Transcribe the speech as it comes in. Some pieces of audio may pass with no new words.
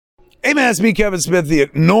Hey man, it's me, Kevin Smith, the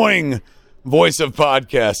annoying voice of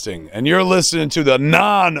podcasting, and you're listening to the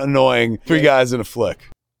non-annoying Three Guys in a Flick.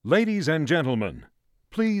 Ladies and gentlemen,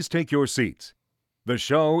 please take your seats. The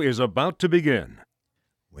show is about to begin.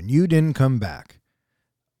 When you didn't come back,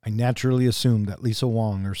 I naturally assumed that Lisa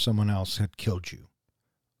Wong or someone else had killed you.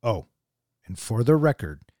 Oh, and for the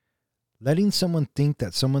record, letting someone think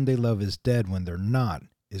that someone they love is dead when they're not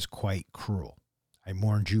is quite cruel. I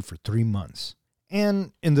mourned you for 3 months.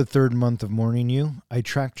 And in the 3rd month of mourning you, I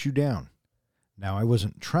tracked you down. Now, I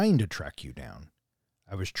wasn't trying to track you down.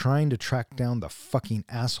 I was trying to track down the fucking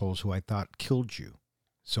assholes who I thought killed you.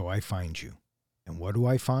 So I find you. And what do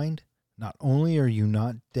I find? Not only are you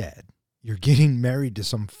not dead, you're getting married to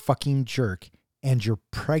some fucking jerk, and you're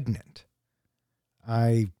pregnant.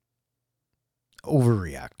 I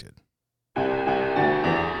overreacted.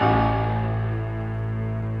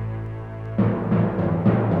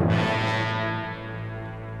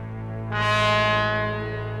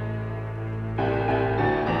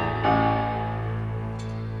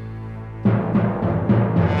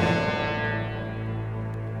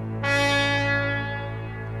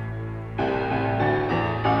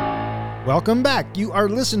 Welcome back. You are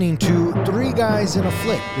listening to Three Guys in a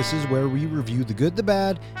Flick. This is where we review the good, the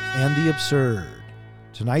bad, and the absurd.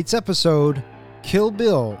 Tonight's episode, Kill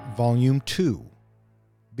Bill Volume 2.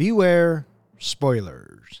 Beware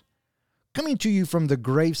spoilers. Coming to you from the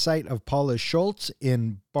gravesite of Paula Schultz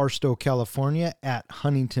in Barstow, California at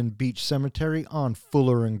Huntington Beach Cemetery on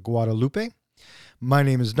Fuller and Guadalupe. My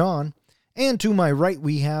name is Don, and to my right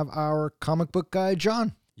we have our comic book guy,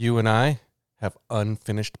 John. You and I have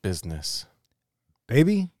unfinished business.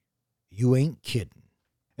 Baby, you ain't kidding.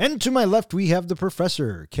 And to my left, we have the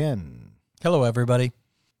professor, Ken. Hello, everybody.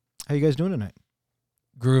 How you guys doing tonight?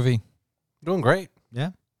 Groovy. Doing great.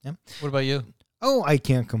 Yeah. What about you? Oh, I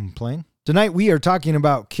can't complain. Tonight we are talking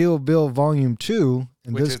about Kill Bill Volume 2.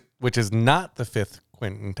 And which is not the 5th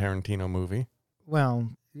Quentin Tarantino movie.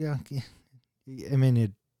 Well, yeah. I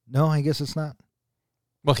mean, no, I guess it's not.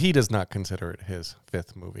 Well, he does not consider it his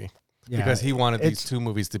 5th movie. Yeah, because he wanted these two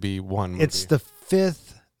movies to be one movie. It's the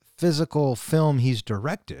 5th physical film he's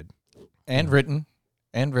directed. And written.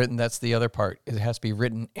 That's the other part. It has to be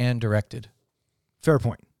written and directed. Fair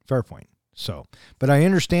point. So, but I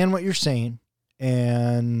understand what you're saying,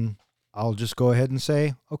 and I'll just go ahead and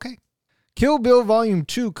say, okay. Kill Bill Volume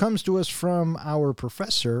 2 comes to us from our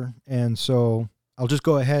professor, and so I'll just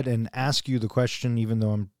go ahead and ask you the question, even though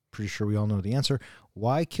I'm pretty sure we all know the answer.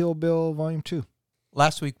 Why Kill Bill Volume 2?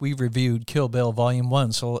 Last week we reviewed Kill Bill Volume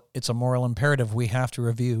 1, so it's a moral imperative we have to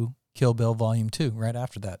review Kill Bill Volume 2 right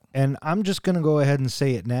after that. And I'm just going to go ahead and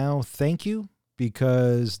say it now. Thank you,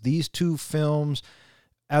 because these two films,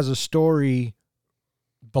 as a story,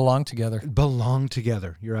 belong together.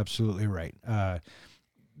 You're absolutely right.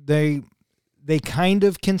 They kind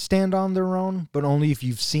of can stand on their own, but only if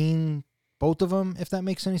you've seen both of them, if that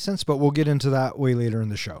makes any sense. But we'll get into that way later in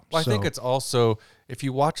the show. Well, I think it's also, if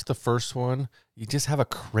you watch the first one, you just have a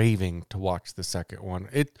craving to watch the second one.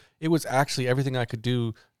 It was actually everything I could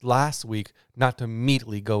do last week not to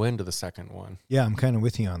immediately go into the second one. Yeah, I'm kind of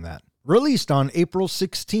with you on that. Released on April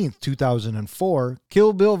 16th, 2004,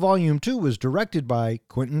 Kill Bill Volume 2 was directed by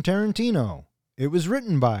Quentin Tarantino. It was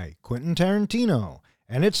written by Quentin Tarantino,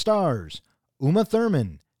 and it stars Uma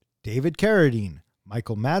Thurman, David Carradine,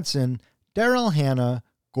 Michael Madsen, Daryl Hannah,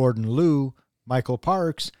 Gordon Liu, Michael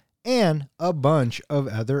Parks, and a bunch of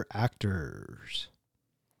other actors.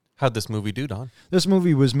 How'd this movie do, Don? This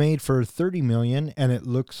movie was made for $30 million, and it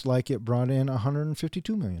looks like it brought in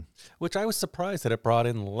 $152 million. Which I was surprised that it brought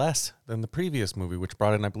in less than the previous movie, which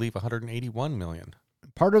brought in, I believe, $181 million.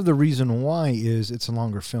 Part of the reason why is it's a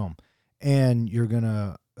longer film, and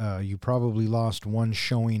you probably lost one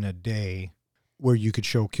showing a day where you could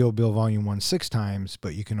show Kill Bill Volume 1 6 times,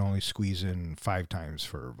 but you can only squeeze in 5 times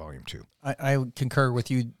for Volume 2. I concur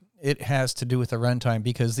with you. It has to do with the runtime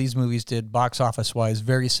because these movies did box office-wise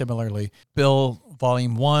very similarly. Bill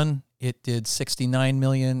Volume 1, it did $69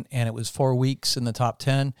 million, and it was 4 weeks in the top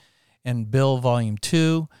 10. And Bill Volume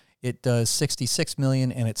 2, it does $66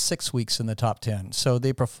 million, and it's 6 weeks in the top 10. So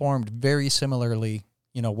they performed very similarly,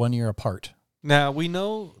 1 year apart. Now, we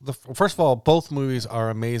know, first of all, both movies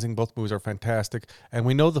are amazing. Both movies are fantastic. And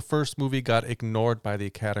we know the first movie got ignored by the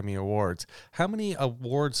Academy Awards. How many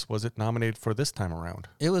awards was it nominated for this time around?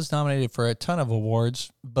 It was nominated for a ton of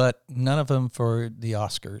awards, but none of them for the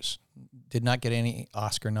Oscars. Did not get any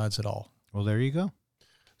Oscar nods at all. Well, there you go.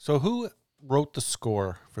 So who wrote the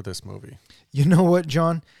score for this movie? You know what,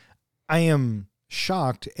 John? I am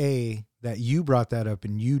shocked, that you brought that up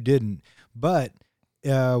and you didn't. But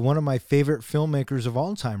one of my favorite filmmakers of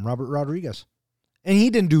all time, Robert Rodriguez. And he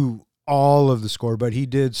didn't do all of the score, but he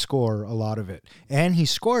did score a lot of it. And he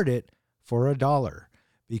scored it for $1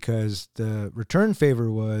 because the return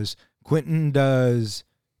favor was Quentin does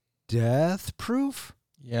Death Proof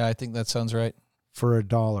Yeah, I think that sounds right. for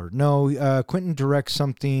 $1. No, Quentin directs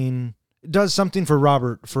something, does something for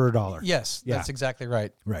Robert for $1. Yes, Yeah. that's exactly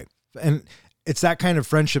right. Right. And it's that kind of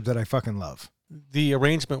friendship that I fucking love. The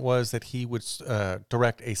arrangement was that he would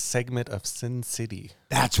direct a segment of Sin City.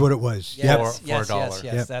 That's what it was. Yes, Yep. For yes, $1. yes,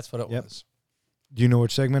 yes, Yep. that's what it Yep. was. Do you know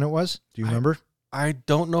which segment it was? Do you remember? I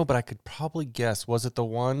don't know, but I could probably guess. Was it the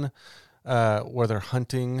one where they're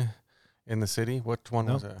hunting in the city? Which one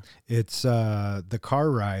was it? It's the car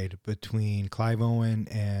ride between Clive Owen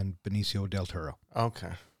and Benicio del Toro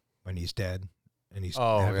Okay. when he's dead and he's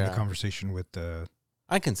Oh, having the yeah. conversation with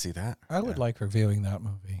I can see that. I would like reviewing that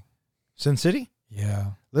movie. Sin City.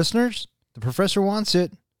 Yeah. Listeners, the professor wants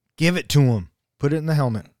it. Give it to him. Put it in the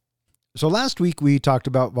helmet. So last week we talked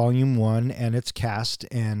about Volume 1 and its cast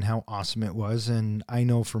and how awesome it was. And I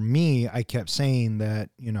know for me, I kept saying that,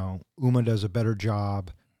 Uma does a better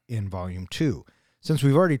job in Volume 2. Since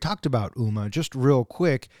we've already talked about Uma, just real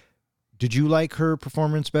quick, did you like her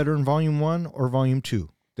performance better in Volume 1 or Volume 2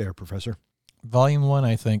 there, Professor? Volume 1,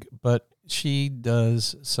 I think, but she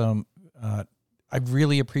does some. I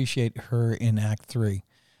really appreciate her in Act 3,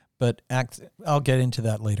 but I'll get into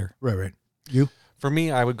that later. Right. You? For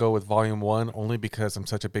me, I would go with Volume 1 only because I'm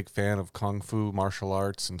such a big fan of Kung Fu, martial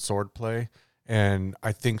arts, and swordplay. And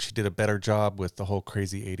I think she did a better job with the whole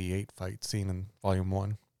Crazy 88 fight scene in Volume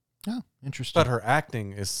 1. Oh, interesting. But her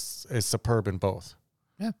acting is superb in both.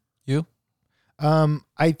 Yeah. You?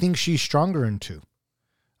 I think she's stronger in 2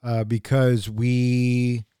 because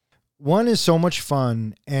 1 is so much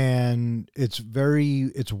fun and it's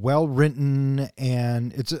well written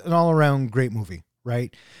and it's an all around great movie,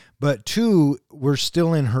 right? But 2, we're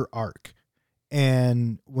still in her arc.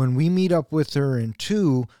 And when we meet up with her in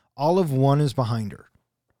 2, all of 1 is behind her,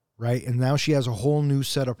 right? And now she has a whole new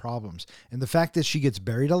set of problems. And the fact that she gets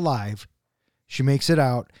buried alive, she makes it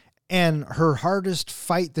out, and her hardest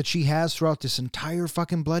fight that she has throughout this entire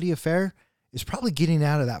fucking bloody affair is probably getting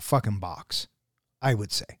out of that fucking box, I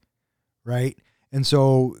would say. Right? And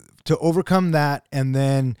so to overcome that and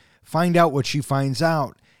then find out what she finds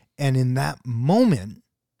out. And in that moment,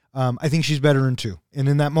 I think she's better in 2. And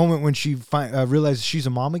in that moment when she realizes she's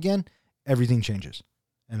a mom again, everything changes.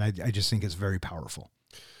 And I just think it's very powerful.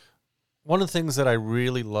 One of the things that I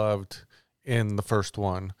really loved in the first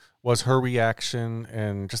one was her reaction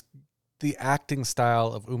and just the acting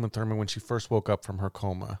style of Uma Thurman when she first woke up from her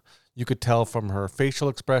coma. You could tell from her facial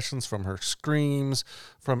expressions, from her screams,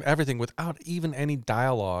 from everything without even any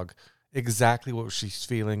dialogue exactly what she's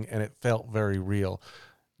feeling, and it felt very real.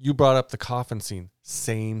 You brought up the coffin scene.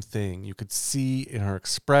 Same thing. You could see in her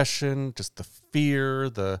expression just the fear,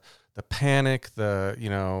 the panic,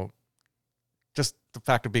 just the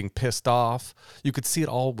fact of being pissed off. You could see it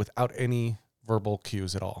all without any verbal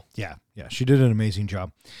cues at all. Yeah, she did an amazing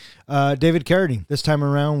job. David Carradine, this time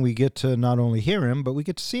around, we get to not only hear him, but we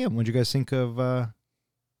get to see him. What do you guys think of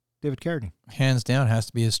David Carradine? Hands down, has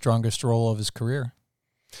to be his strongest role of his career.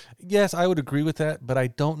 Yes, I would agree with that, but I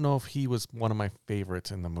don't know if he was one of my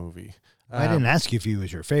favorites in the movie. I didn't ask you if he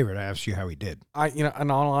was your favorite. I asked you how he did.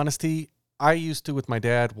 In all honesty, I used to, with my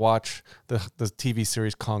dad, watch the TV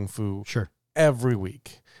series Kung Fu Sure. every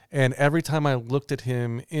week. And every time I looked at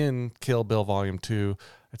him in Kill Bill Volume 2,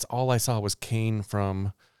 it's all I saw was Kane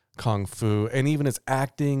from Kung Fu. And even his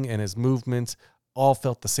acting and his movements all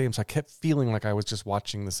felt the same. So I kept feeling like I was just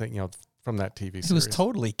watching the same, from that TV series. He was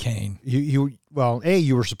totally Kane. You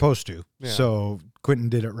were supposed to. Yeah. So Quentin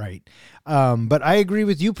did it right. But I agree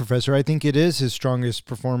with you, Professor. I think it is his strongest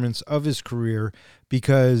performance of his career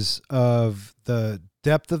because of the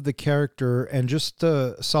depth of the character and just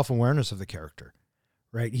the self-awareness of the character.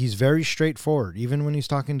 Right? He's very straightforward. Even when he's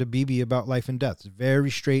talking to BB about life and death, it's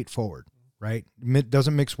very straightforward, right?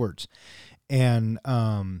 Doesn't mix words. And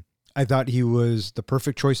I thought he was the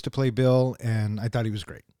perfect choice to play Bill, and I thought he was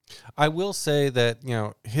great. I will say that,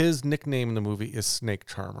 his nickname in the movie is Snake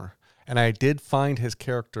Charmer. And I did find his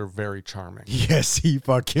character very charming. Yes, he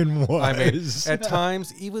fucking was. I mean, at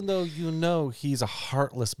times, even though he's a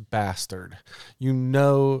heartless bastard, or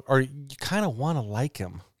you kind of want to like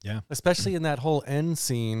him. Yeah. Especially in that whole end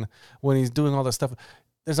scene when he's doing all this stuff.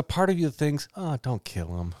 There's a part of you that thinks, oh, don't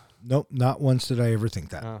kill him. Nope, not once did I ever think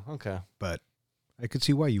that. Oh, okay. But I could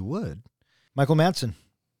see why you would. Michael Madsen,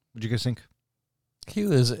 what'd you guys think? He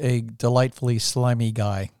was a delightfully slimy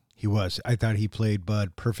guy. He was. I thought he played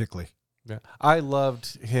Bud perfectly. Yeah, I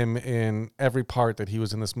loved him in every part that he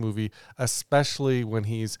was in this movie, especially when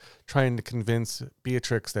he's trying to convince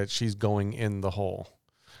Beatrix that she's going in the hole.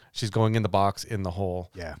 she's going in the box in the hole.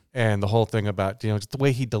 Yeah. And the whole thing about, just the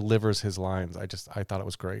way he delivers his lines, I thought it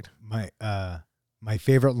was great. My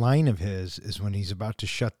favorite line of his is when he's about to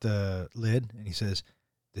shut the lid and he says,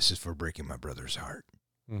 "This is for breaking my brother's heart."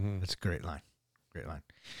 Mm-hmm. That's a great line. Great line.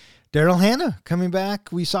 Daryl Hannah coming back.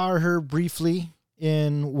 We saw her briefly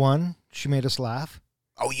in one. She made us laugh.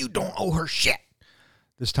 Oh, you don't owe her shit.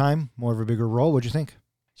 This time, more of a bigger role. What'd you think?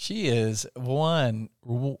 She is one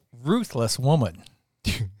ruthless woman.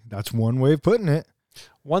 That's one way of putting it.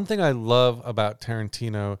 One thing I love about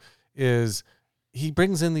Tarantino is he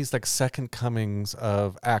brings in these like second comings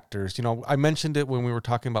of actors. I mentioned it when we were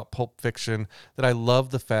talking about Pulp Fiction, that I love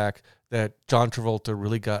the fact that John Travolta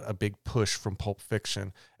really got a big push from Pulp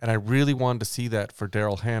Fiction. And I really wanted to see that for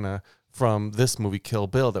Daryl Hannah from this movie, Kill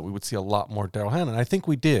Bill, that we would see a lot more Daryl Hannah. And I think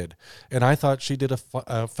we did. And I thought she did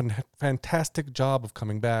a fantastic job of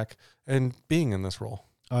coming back and being in this role.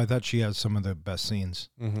 Oh, I thought she has some of the best scenes.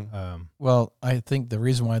 Mm-hmm. Well, I think the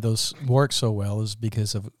reason why those work so well is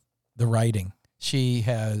because of the writing. She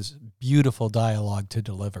has beautiful dialogue to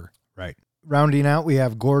deliver. Right. Rounding out, we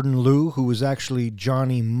have Gordon Liu, who was actually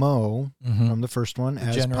Johnny Moe from the first one,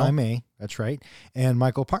 as general. Pai Mei. That's right. And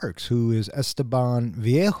Michael Parks, who is Esteban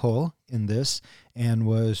Viejo in this and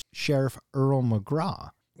was Sheriff Earl McGraw.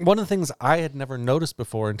 One of the things I had never noticed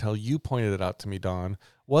before until you pointed it out to me, Don,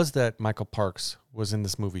 was that Michael Parks was in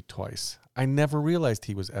this movie twice. I never realized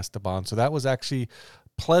he was Esteban. So that was actually a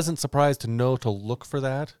pleasant surprise to know to look for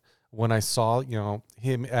that when I saw,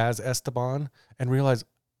 him as Esteban and realized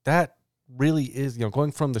that really is,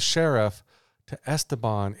 going from the sheriff to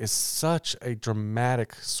Esteban is such a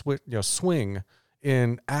dramatic swing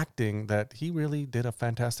in acting that he really did a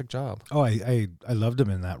fantastic job. Oh, I loved him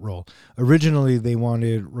in that role. Originally, they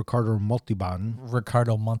wanted Ricardo Montalban,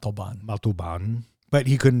 but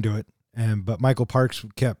he couldn't do it. But Michael Parks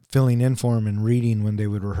kept filling in for him and reading when they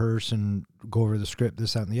would rehearse and go over the script,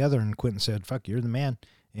 this, that, and the other. And Quentin said, "Fuck, you're the man."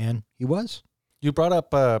 And he was. You brought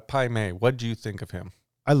up Pai Mei. What do you think of him?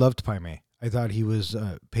 I loved Pai Mei. I thought he was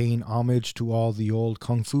paying homage to all the old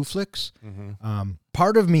kung fu flicks. Mm-hmm.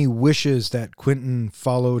 Part of me wishes that Quentin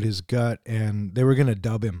followed his gut and they were going to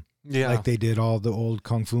dub him like they did all the old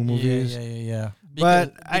kung fu movies. Yeah.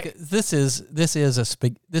 But because this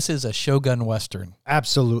is a Shogun Western.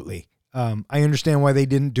 Absolutely. I understand why they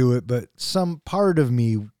didn't do it, but some part of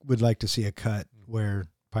me would like to see a cut where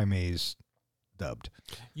Pai Mei's dubbed.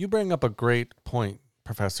 You bring up a great point,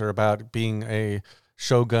 Professor, about being a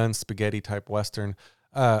Shogun spaghetti type Western.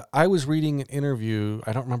 I was reading an interview,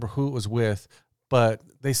 I don't remember who it was with, but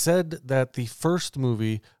they said that the first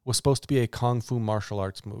movie was supposed to be a Kung Fu martial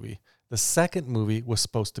arts movie. The second movie was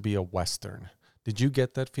supposed to be a Western. Did you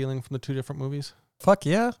get that feeling from the two different movies? Fuck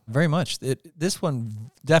yeah, very much. This one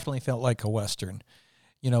definitely felt like a Western.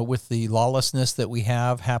 With the lawlessness that we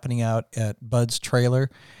have happening out at Bud's trailer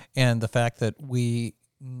and the fact that we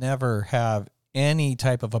never have any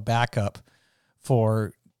type of a backup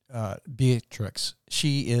for Beatrix.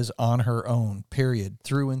 She is on her own, period,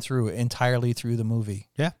 through and through, entirely through the movie.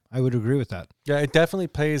 Yeah, I would agree with that. Yeah, it definitely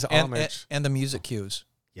pays homage. And the music cues.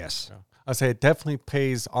 Yes. Yeah. I say it definitely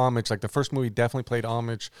pays homage. Like the first movie definitely played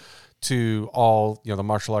homage to all, the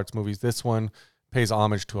martial arts movies. This one pays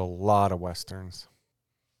homage to a lot of Westerns.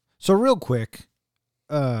 So real quick,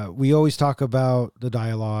 we always talk about the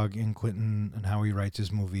dialogue in Quentin and how he writes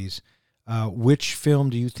his movies. Which film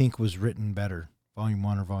do you think was written better, Volume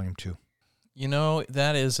 1 or Volume 2?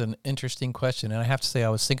 That is an interesting question. And I have to say, I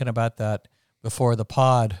was thinking about that before the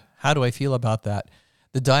pod. How do I feel about that?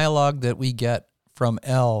 The dialogue that we get from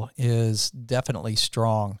Elle is definitely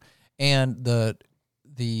strong. And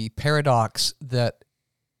the paradox that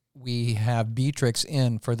we have Beatrix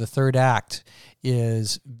in for the third act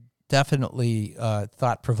is definitely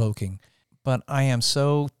thought-provoking. But I am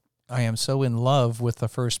so in love with the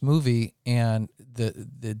first movie, and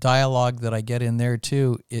the dialogue that I get in there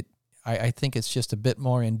too. I think it's just a bit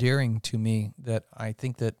more endearing to me that I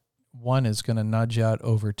think that one is going to nudge out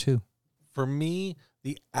over two. For me,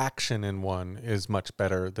 the action in one is much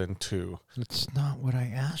better than two. That's not what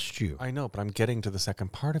I asked you. I know, but I'm getting to the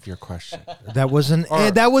second part of your question. That wasn't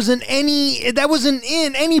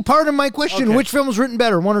in any part of my question. Okay. Which film was written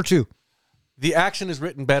better, 1 or 2? The action is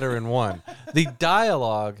written better in one. The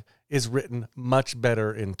dialogue is written much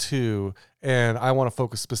better in two, and I want to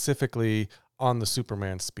focus specifically on the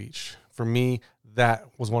Superman speech. For me, that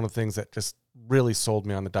was one of the things that just really sold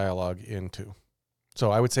me on the dialogue in two. So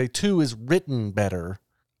I would say 2 is written better.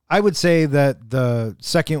 I would say that the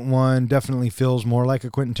second one definitely feels more like a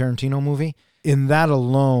Quentin Tarantino movie. In that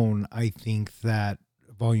alone, I think that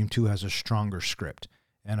Volume 2 has a stronger script,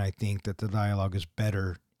 and I think that the dialogue is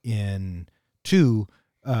better in 2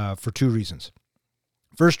 for two reasons.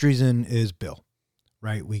 First reason is Bill,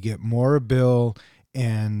 right? We get more of Bill,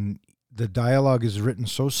 and the dialogue is written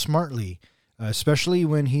so smartly, especially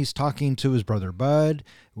when he's talking to his brother Bud,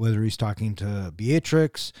 whether he's talking to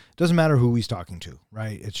Beatrix, doesn't matter who he's talking to,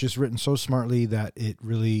 right? It's just written so smartly that it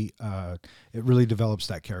really develops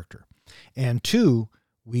that character. And two,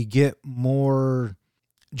 we get more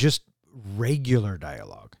just regular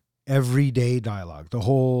dialogue, everyday dialogue. The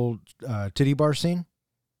whole titty bar scene,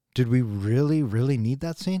 did we really, really need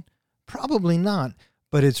that scene? Probably not,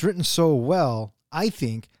 but it's written so well, I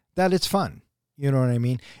think, that it's fun. You know what I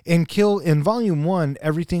mean? In Volume 1,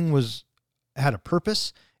 everything had a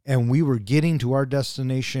purpose, and we were getting to our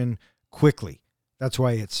destination quickly. That's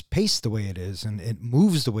why it's paced the way it is, and it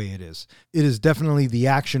moves the way it is. It is definitely the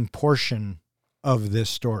action portion of this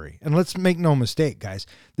story. And let's make no mistake, guys.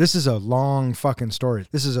 This is a long fucking story.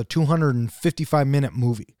 This is a 255-minute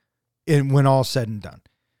movie when all's said and done,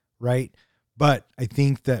 right? But I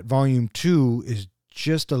think that Volume 2 is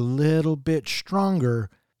just a little bit stronger.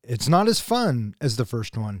 It's not as fun as the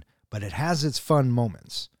first one, but it has its fun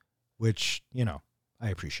moments, which, I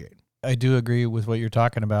appreciate. I do agree with what you're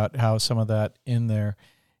talking about, how some of that in there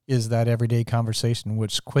is that everyday conversation,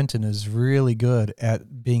 which Quentin is really good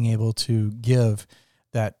at being able to give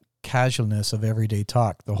that casualness of everyday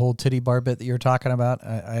talk. The whole titty bar bit that you're talking about,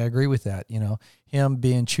 I agree with that. Him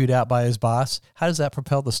being chewed out by his boss, how does that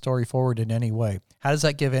propel the story forward in any way? How does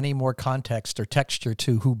that give any more context or texture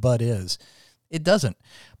to who Bud is? It doesn't.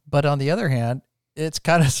 But on the other hand, it's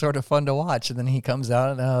kind of sort of fun to watch. And then he comes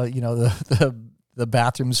out and, the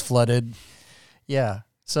bathroom's flooded. Yeah.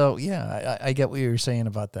 So, yeah, I get what you're saying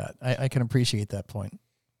about that. I can appreciate that point.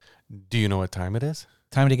 Do you know what time it is?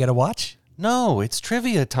 Time to get a watch? No, it's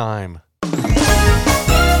trivia time.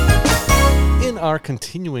 In our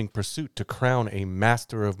continuing pursuit to crown a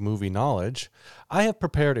master of movie knowledge, I have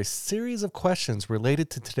prepared a series of questions related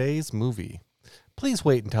to today's movie. Please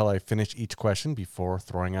wait until I finish each question before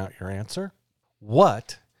throwing out your answer.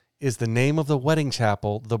 What is the name of the wedding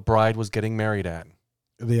chapel the bride was getting married at?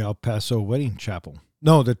 The El Paso Wedding Chapel.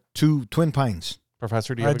 No, the Twin Pines.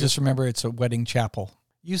 Professor, do you have I just remember it's a wedding chapel.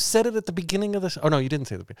 You said it at the beginning of this. Oh, no, you didn't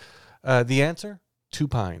say the answer? Two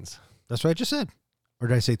Pines. That's what I just said. Or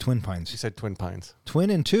did I say Twin Pines? You said Twin Pines. Twin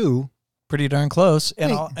and two. Pretty darn close.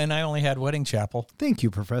 And, Hey. and I only had wedding chapel. Thank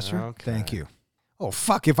you, Professor. Okay. Thank you. Oh,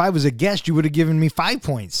 fuck. If I was a guest, you would have given me 5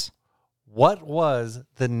 points. What was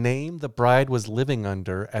the name the bride was living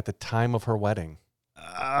under at the time of her wedding?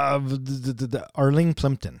 Arlene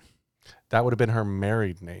Plimpton. That would have been her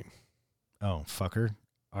married name. Oh, fucker.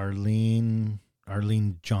 Arlene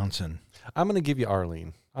Johnson. I'm going to give you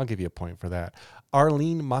Arlene. I'll give you a point for that.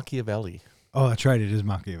 Arlene Machiavelli. Oh, that's right. It is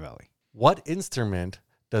Machiavelli. What instrument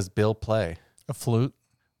does Bill play? A flute.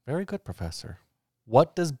 Very good, Professor.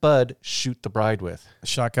 What does Bud shoot the bride with? A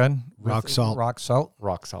shotgun. Rock salt. Rock salt.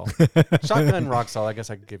 Rock salt. Shotgun, rock salt. I guess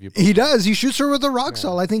I could give you both. He does. He shoots her with a rock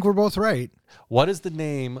salt. I think we're both right. What is the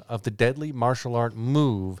name of the deadly martial art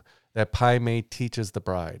move that Pai Mei teaches the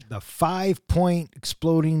bride? The 5-point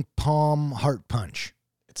exploding palm heart punch.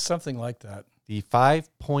 It's something like that. The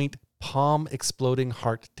 5-point palm exploding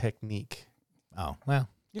heart technique. Oh, well,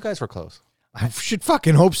 You guys were close. I should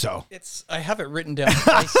fucking hope so. I have it written down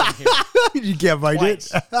twice in here. You can't find it.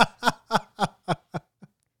 Twice.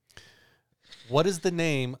 What is the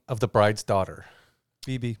name of the bride's daughter?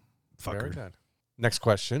 BB. Very Fucker. good. Next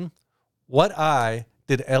question. What eye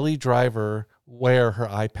did Ellie Driver wear her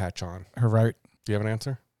eye patch on? Her right. Do you have an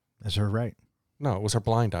answer? That's her right. No, it was her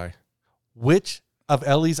blind eye. Which of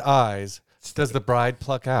Ellie's eyes does the bride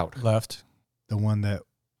pluck out? Left. The one that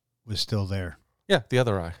was still there. Yeah, the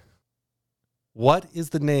other eye. What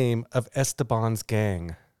is the name of Esteban's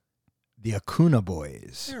gang? The Acuna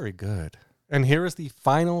Boys. Very good. And here is the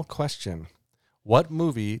final question. What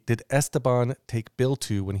movie did Esteban take Bill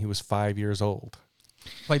to when he was 5 years old?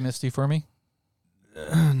 Play Misty for me.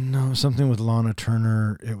 No, something with Lana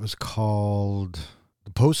Turner. It was called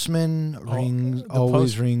The Postman Rings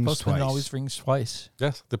Always Rings Postman Twice. always rings twice.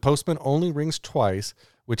 Yes, The Postman Only Rings Twice,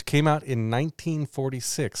 which came out in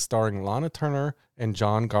 1946, starring Lana Turner and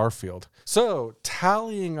John Garfield. So,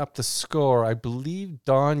 tallying up the score, I believe,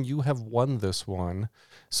 Dawn, you have won this one.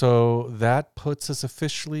 So that puts us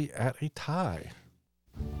officially at a tie.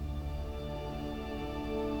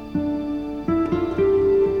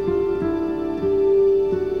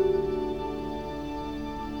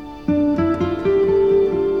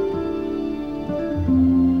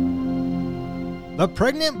 The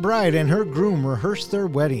pregnant bride and her groom rehearse their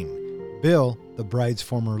wedding. Bill, the bride's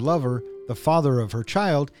former lover, the father of her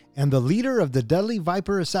child, and the leader of the Deadly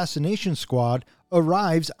Viper assassination squad,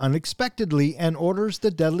 arrives unexpectedly and orders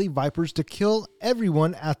the Deadly Vipers to kill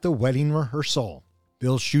everyone at the wedding rehearsal.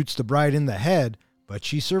 Bill shoots the bride in the head, but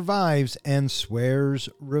she survives and swears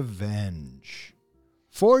revenge.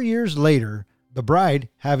 4 years later, the bride,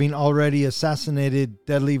 having already assassinated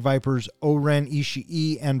Deadly Vipers Oren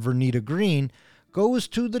Ishii and Vernita Green, goes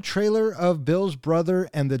to the trailer of Bill's brother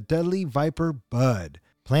and the Deadly Viper Bud,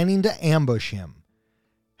 planning to ambush him.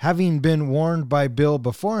 Having been warned by Bill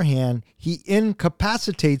beforehand, he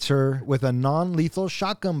incapacitates her with a non-lethal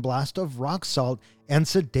shotgun blast of rock salt and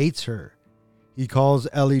sedates her. He calls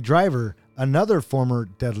Ellie Driver, another former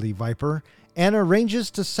Deadly Viper, and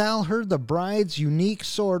arranges to sell her the bride's unique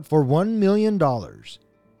sword for $1 million.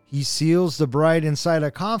 He seals the bride inside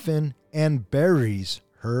a coffin and buries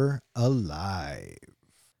her alive.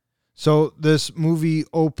 So this movie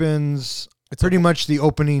opens pretty much the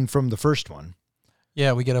opening from the first one.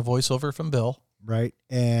 Yeah, we get a voiceover from Bill. Right.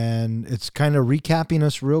 And it's kind of recapping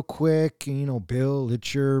us real quick. You know, Bill,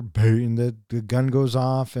 it's your, and the gun goes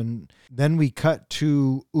off. And then we cut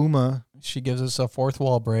to Uma. She gives us a fourth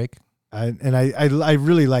wall break. I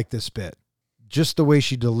really like this bit. Just the way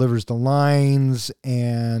she delivers the lines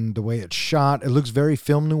and the way it's shot. It looks very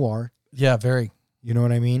film noir. Yeah, very. You know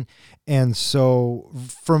what I mean? And so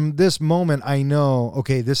from this moment, I know,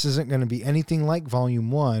 okay, this isn't going to be anything like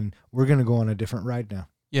Volume 1. We're going to go on a different ride now.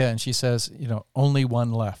 Yeah, and she says, only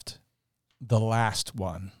one left. The last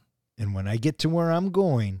one. And when I get to where I'm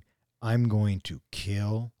going to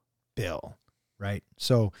kill Bill. Right?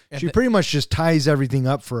 So she pretty much just ties everything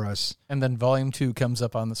up for us. And then Volume 2 comes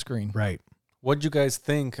up on the screen. Right. What'd you guys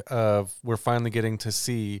think of we're finally getting to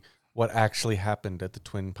see what actually happened at the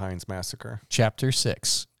Twin Pines massacre? Chapter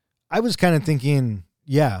 6. I was kind of thinking,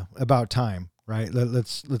 yeah, about time, right?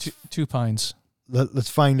 Let's Two Pines. Let's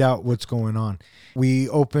find out what's going on. We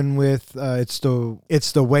open with it's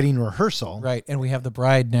the wedding rehearsal, right? And we have the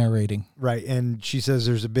bride narrating, right? And she says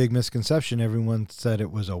there's a big misconception. Everyone said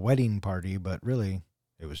it was a wedding party, but really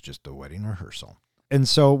it was just a wedding rehearsal. And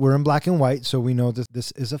so we're in black and white, so we know that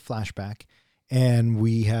this is a flashback, and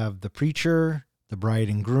we have the preacher, the bride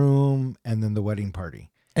and groom, and then the wedding party.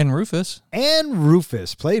 And Rufus,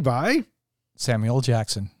 played by Samuel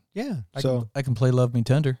Jackson. Yeah, I can play Love Me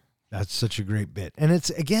Tender. That's such a great bit. And it's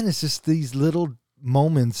just these little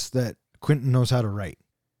moments that Quentin knows how to write.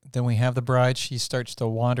 Then we have the bride. She starts to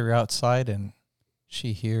wander outside and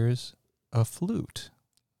she hears a flute.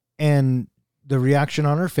 And the reaction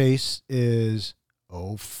on her face is,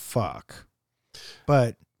 oh, fuck.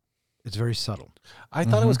 But it's very subtle. I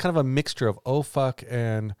thought it was kind of a mixture of oh, fuck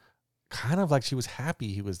and kind of like she was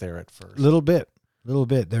happy he was there at first. Little bit.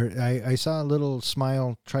 There, I saw a little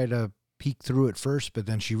smile try to peek through at first, but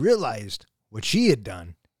then she realized what she had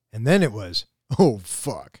done, and then it was, oh,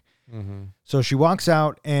 fuck. Mm-hmm. So she walks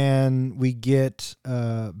out, and we get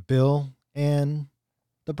Bill and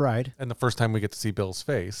the bride. And the first time we get to see Bill's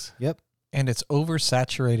face. Yep. And it's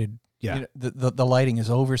oversaturated. Yeah. The lighting is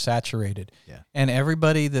oversaturated. Yeah. And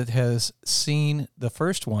everybody that has seen the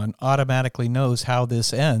first one automatically knows how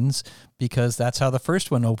this ends because that's how the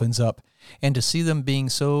first one opens up. And to see them being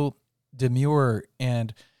so demure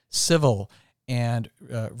and civil and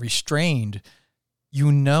restrained,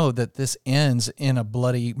 you know that this ends in a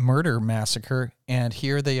bloody murder massacre, and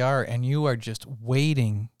here they are, and you are just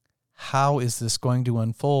waiting. How is this going to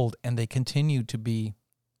unfold? And they continue to be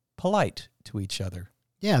polite to each other.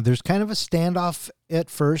 Yeah, there's kind of a standoff at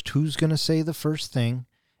first. Who's going to say the first thing?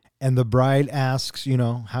 And the bride asks,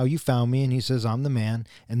 how you found me, and he says, I'm the man.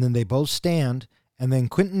 And then they both stand, and then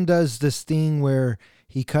Quentin does this thing where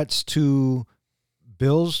he cuts to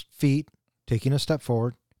Bill's feet taking a step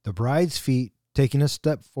forward, the bride's feet taking a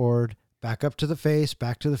step forward, back up to the face,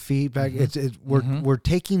 back to the feet, back. Mm-hmm. We're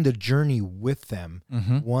taking the journey with them,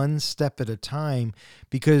 one step at a time,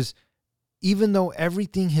 because even though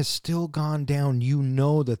everything has still gone down, you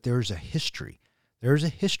know that there's a history. There's a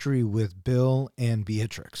history with Bill and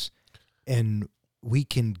Beatrix, and we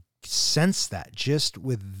can sense that just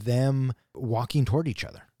with them walking toward each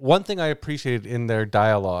other. One thing I appreciated in their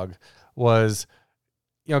dialogue was,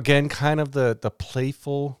 again, kind of the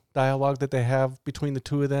playful dialogue that they have between the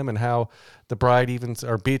two of them, and how the bride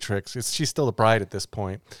or Beatrix, she's still the bride at this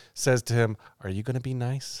point, says to him, are you going to be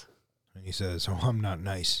nice? And he says, oh, I'm not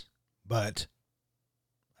nice, but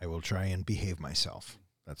I will try and behave myself.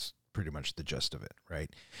 That's pretty much the gist of it, right?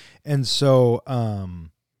 And so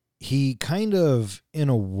he kind of, in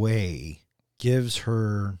a way, gives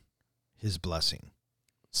her his blessing.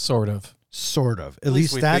 Sort of. At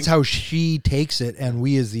least that's how she takes it. And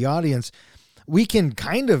we as the audience, we can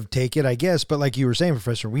kind of take it, I guess, but like you were saying,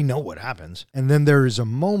 Professor, we know what happens. And then there is a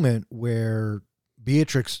moment where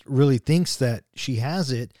Beatrix really thinks that she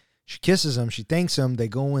has it. She kisses him. She thanks him. They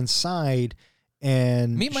go inside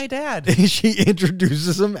and Meet my dad. She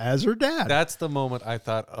introduces him as her dad. That's the moment I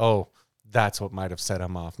thought, oh, that's what might have set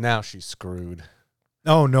him off. Now she's screwed.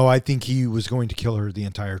 Oh, no, I think he was going to kill her the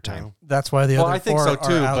entire time. That's why the other I think four so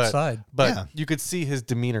too, are outside. But Yeah. you could see his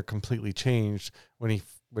demeanor completely changed when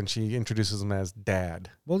she introduces him as dad.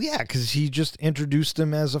 Well, yeah, because he just introduced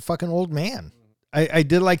him as a fucking old man. I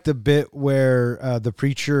did like the bit where the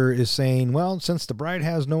preacher is saying, well, since the bride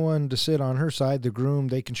has no one to sit on her side, the groom,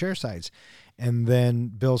 they can share sides. And then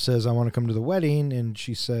Bill says, I want to come to the wedding. And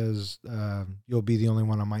she says, you'll be the only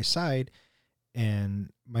one on my side. And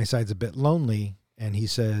my side's a bit lonely. And he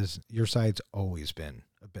says, your side's always been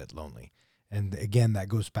a bit lonely. And again, that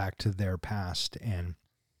goes back to their past and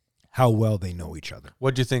how well they know each other.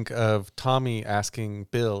 What do you think of Tommy asking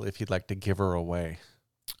Bill if he'd like to give her away?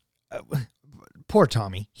 Poor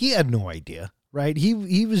Tommy. He had no idea, right?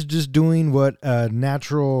 He was just doing what a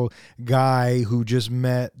natural guy who just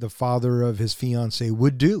met the father of his fiance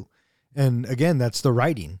would do. And again, that's the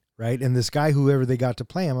writing, right? And this guy, whoever they got to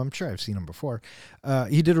play him, I'm sure I've seen him before.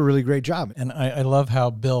 He did a really great job. And I love how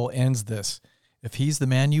Bill ends this. If he's the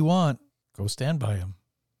man you want, go stand by him.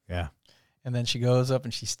 Yeah. And then she goes up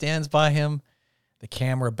and she stands by him. The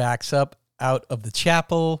camera backs up out of the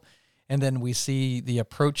chapel. And then we see the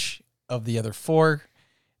approach of the other four.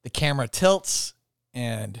 The camera tilts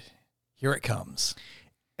and here it comes.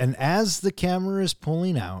 And as the camera is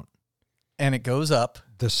pulling out And it goes up.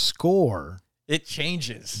 the score, It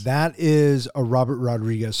changes. that is a Robert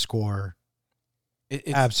Rodriguez score.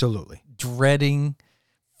 It's Absolutely. dreading,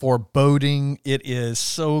 foreboding. It is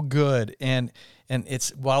so good. And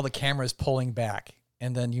it's while the camera is pulling back.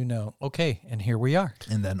 And then okay, and here we are.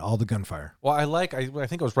 And then all the gunfire. Well, I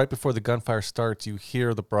think it was right before the gunfire starts, you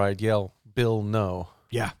hear the bride yell, Bill, no.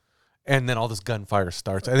 Yeah. And then all this gunfire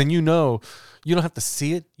starts. And then you don't have to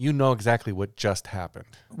see it. You know exactly what just happened.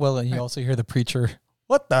 Well, and you also hear the preacher,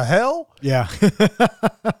 what the hell? Yeah.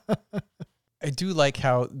 I do like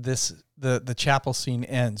how the chapel scene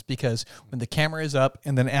ends, because when the camera is up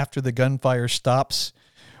and then after the gunfire stops,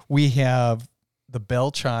 we have the bell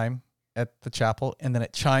chime at the chapel, and then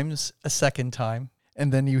it chimes a second time,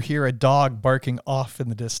 and then you hear a dog barking off in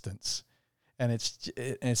the distance, and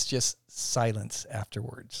it's just silence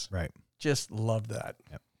afterwards. Right. Just love that.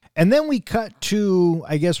 Yep. And then we cut to,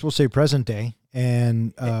 I guess we'll say present day,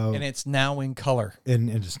 and it's now in color. and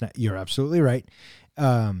it's not, you're absolutely right.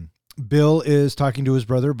 Bill is talking to his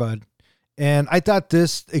brother Bud, and I thought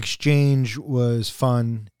this exchange was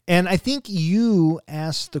fun. And I think you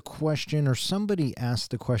asked the question, or somebody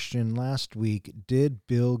asked the question last week, did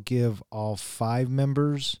Bill give all 5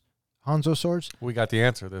 members Hanzo swords? We got the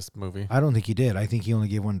answer this movie. I don't think he did. I think he only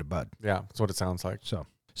gave one to Bud. Yeah, that's what it sounds like.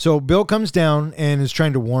 So Bill comes down and is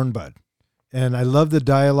trying to warn Bud. And I love the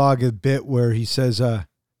dialogue a bit where he says, were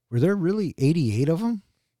there really 88 of them?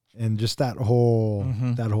 And just that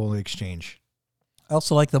whole exchange. I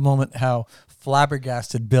also like the moment how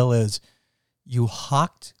flabbergasted Bill is. You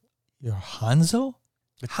hawked your Hanzo?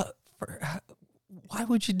 Why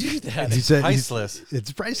would you do that? He said, Priceless.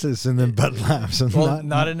 It's priceless. And then Bud laughs. And Well,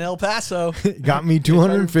 not in El Paso. got me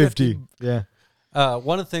 250. Yeah.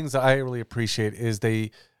 One of the things that I really appreciate is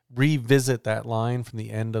they revisit that line from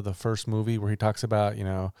the end of the first movie where he talks about,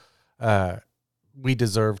 we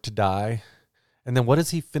deserve to die. And then what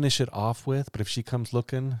does he finish it off with? But if she comes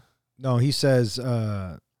looking? No, he says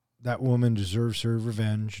that woman deserves her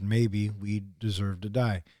revenge. And maybe we deserve to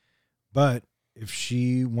die. But if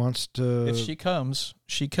she wants to... If she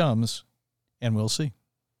comes, and we'll see.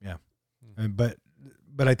 Yeah. But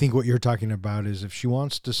I think what you're talking about is if she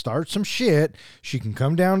wants to start some shit, she can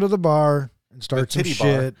come down to the bar and start some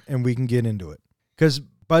shit, and we can get into it. Because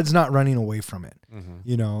Bud's not running away from it,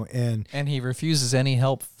 And he refuses any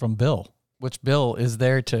help from Bill, which Bill is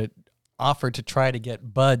there to offer to try to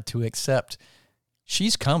get Bud to accept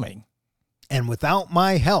she's coming. And without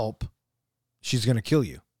my help, she's going to kill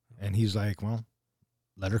you. And he's like, well,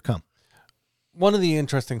 let her come. One of the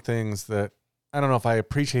interesting things that, I don't know if I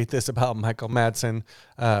appreciate this about Michael Madsen,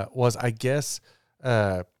 was I guess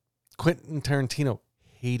Quentin Tarantino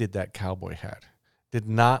hated that cowboy hat. Did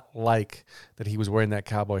not like that he was wearing that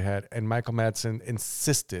cowboy hat. And Michael Madsen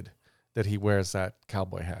insisted that he wears that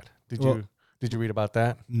cowboy hat. Did you read about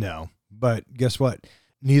that? No. But guess what?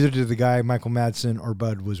 Neither did the guy Michael Madsen or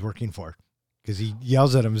Bud was working for. Because he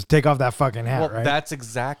yells at him, take off that fucking hat, right? That's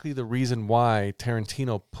exactly the reason why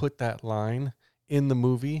Tarantino put that line in the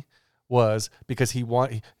movie, was because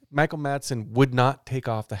Michael Madsen would not take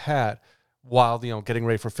off the hat while, getting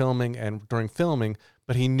ready for filming and during filming,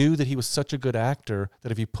 but he knew that he was such a good actor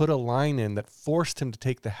that if he put a line in that forced him to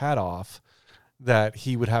take the hat off, that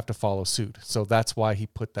he would have to follow suit. So that's why he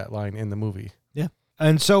put that line in the movie. Yeah.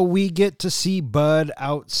 And so we get to see Bud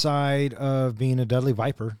outside of being a deadly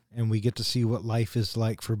viper, and we get to see what life is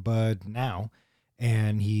like for Bud now.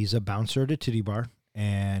 And he's a bouncer at a titty bar,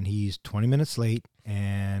 and he's 20 minutes late.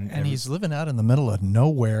 And he's living out in the middle of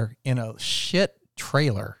nowhere in a shit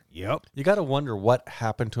trailer. Yep. You got to wonder what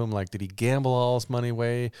happened to him. Like, did he gamble all his money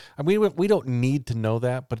away? I mean, we don't need to know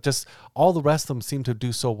that, but just all the rest of them seem to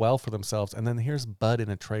do so well for themselves. And then here's Bud in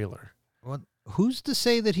a trailer. Well, who's to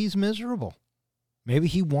say that he's miserable? Maybe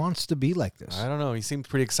he wants to be like this. I don't know. He seemed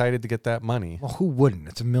pretty excited to get that money. Well, who wouldn't?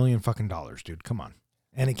 It's $1 million fucking dollars, dude. Come on.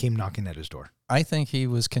 And it came knocking at his door. I think he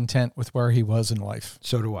was content with where he was in life.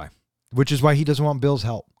 So do I. Which is why he doesn't want Bill's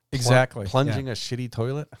help. Exactly. Plunging a shitty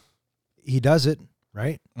toilet. He does it,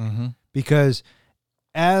 right? Mm-hmm. Because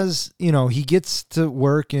as, he gets to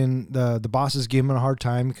work and the bosses give him a hard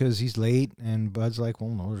time because he's late, and Bud's like, well,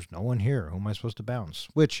 no, there's no one here. Who am I supposed to bounce?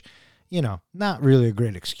 Which, not really a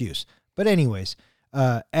great excuse. But anyways,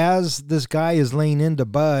 as this guy is laying into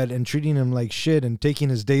Bud and treating him like shit and taking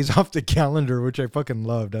his days off the calendar, which I fucking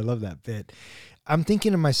loved. I love that bit. I'm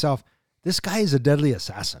thinking to myself, this guy is a deadly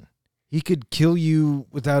assassin. He could kill you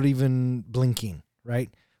without even blinking, right?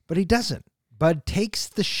 But he doesn't. Bud takes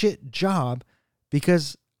the shit job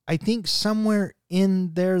because I think somewhere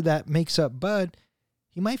in there that makes up Bud,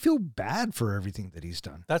 he might feel bad for everything that he's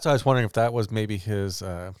done. That's why I was wondering if that was maybe his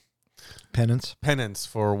Penance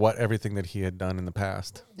for everything that he had done in the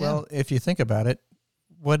past. Well, if you think about it,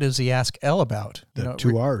 what does he ask Elle about? The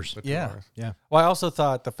 2 R's. The 2 Yeah. Rs. Yeah. Well, I also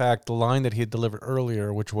thought the line that he had delivered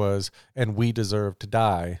earlier, which was, "And we deserve to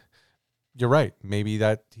die." You're right. Maybe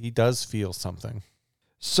that he does feel something.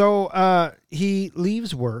 So he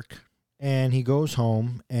leaves work and he goes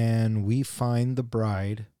home, and we find the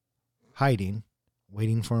bride hiding,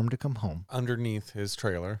 waiting for him to come home. Underneath his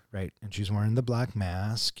trailer. Right. And she's wearing the black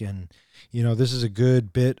mask. And, this is a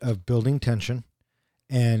good bit of building tension.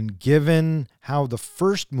 And given how the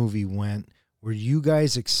first movie went, were you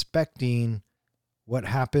guys expecting what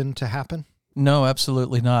happened to happen? No,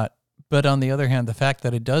 absolutely not. But on the other hand, the fact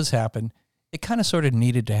that it does happen, it kind of sort of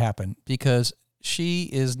needed to happen because she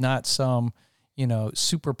is not some,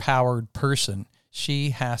 super powered person. She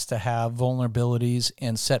has to have vulnerabilities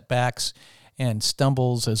and setbacks and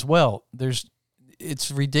stumbles as well.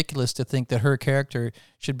 It's ridiculous to think that her character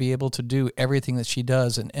should be able to do everything that she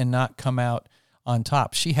does and not come out on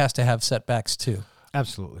top. She has to have setbacks too.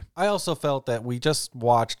 Absolutely. I also felt that we just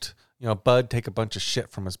watched, Bud take a bunch of shit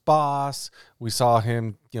from his boss. We saw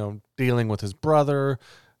him, dealing with his brother,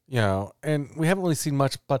 and we haven't really seen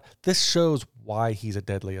much, but this shows why he's a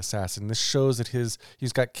deadly assassin. This shows that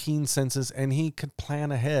he's got keen senses and he could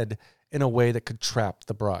plan ahead in a way that could trap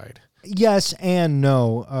the bride. Yes and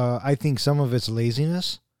no. I think some of it's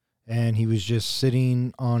laziness, and he was just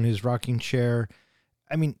sitting on his rocking chair.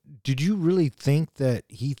 I mean, did you really think that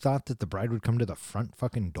he thought that the bride would come to the front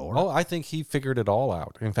fucking door? Oh, I think he figured it all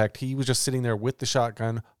out. In fact, he was just sitting there with the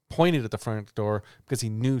shotgun, pointed at the front door because he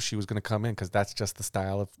knew she was going to come in because that's just the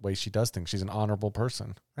style of way she does things. She's an honorable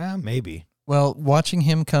person. Maybe. Well, watching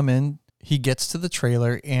him come in, he gets to the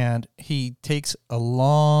trailer and he takes a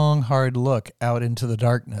long, hard look out into the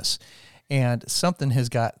darkness, and something has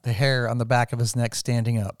got the hair on the back of his neck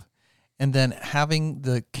standing up. And then having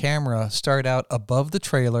the camera start out above the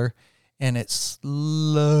trailer, and it slowly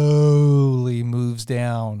moves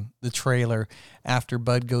down the trailer after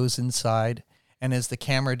Bud goes inside. And as the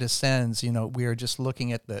camera descends, we are just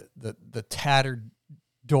looking at the tattered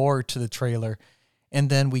door to the trailer. And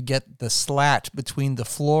then we get the slat between the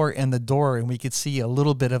floor and the door, and we could see a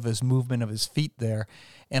little bit of his movement of his feet there.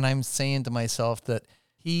 And I'm saying to myself that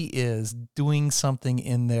he is doing something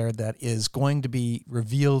in there that is going to be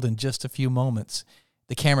revealed in just a few moments.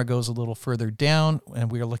 The camera goes a little further down,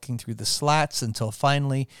 and we are looking through the slats until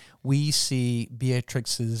finally we see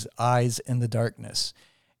Beatrix's eyes in the darkness.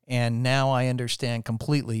 And now I understand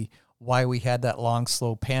completely why we had that long,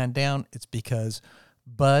 slow pan down. It's because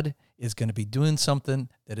Bud is going to be doing something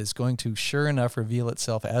that is going to, sure enough, reveal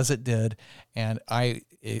itself as it did. And I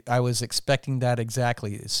was expecting that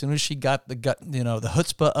exactly. As soon as she got the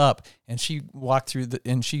chutzpah up and she walked through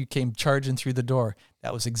and she came charging through the door,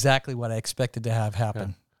 that was exactly what I expected to have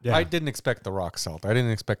happen. Yeah. I didn't expect the rock salt. I didn't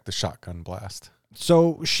expect the shotgun blast.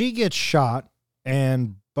 So she gets shot,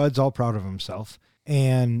 and Bud's all proud of himself.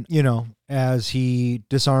 And, as he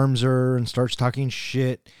disarms her and starts talking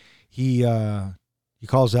shit, he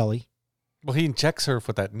calls Ellie. Well, he injects her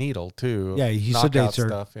with that needle, too. Yeah, he Knockout sedates her.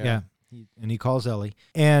 Stuff, yeah. And he calls Ellie.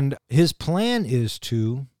 And his plan is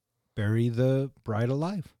to bury the bride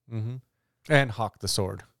alive. Mm-hmm. And hawk the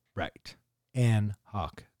sword. Right. And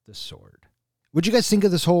hawk the sword. What'd you guys think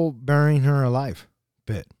of this whole burying her alive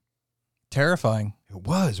bit? Terrifying. It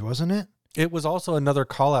was, wasn't it? It was also another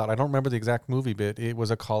call out. I don't remember the exact movie bit. It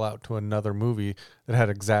was a call out to another movie that had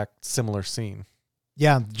exact similar scene.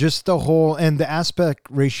 Yeah, just the whole, and the aspect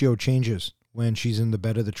ratio changes when she's in the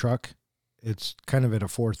bed of the truck. It's kind of at a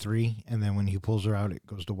 4:3, and then when he pulls her out, it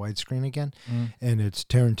goes to widescreen again. And it's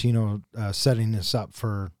Tarantino setting this up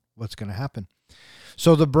for what's going to happen.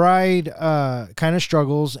 So the bride kind of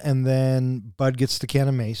struggles, and then Bud gets the can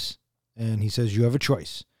of mace, and he says, you have a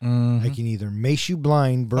choice. I can either mace you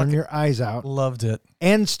blind, burn your eyes out, Loved it.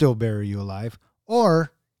 and still bury you alive,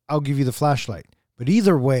 or I'll give you the flashlight. But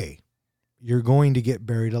either way, you're going to get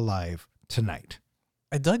buried alive tonight.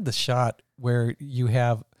 I dug the shot where you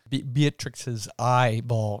have Beatrix's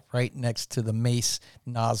eyeball right next to the mace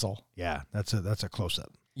nozzle. Yeah, that's a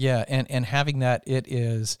close-up. Yeah, and having that, it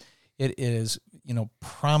is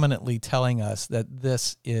prominently telling us that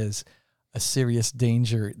this is a serious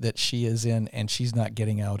danger that she is in and she's not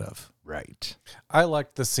getting out of. Right. I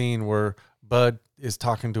liked the scene where Bud is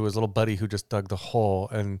talking to his little buddy who just dug the hole,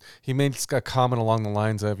 and he made a comment along the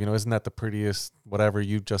lines of, isn't that the prettiest whatever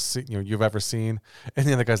you've ever seen? And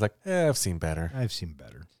the other guy's like, I've seen better.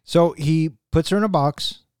 So he puts her in a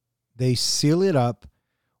box. They seal it up.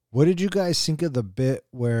 What did you guys think of the bit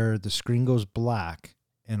where the screen goes black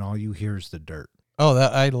and all you hear is the dirt? Oh,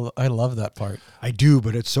 I love that part. I do,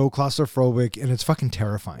 but it's so claustrophobic and it's fucking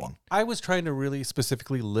terrifying. I was trying to really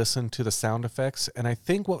specifically listen to the sound effects, and I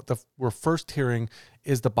think what we're first hearing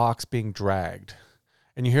is the box being dragged.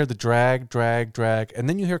 And you hear the drag, and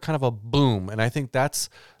then you hear kind of a boom, and I think that's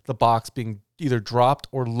the box being either dropped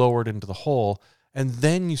or lowered into the hole, and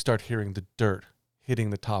then you start hearing the dirt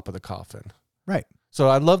hitting the top of the coffin. Right. So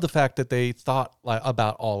I love the fact that they thought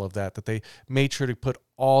about all of that they made sure to put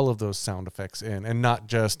all of those sound effects in and not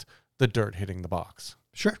just the dirt hitting the box.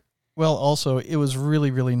 Sure. Well, also, it was really,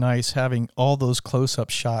 really nice having all those close-up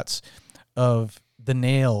shots of the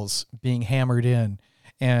nails being hammered in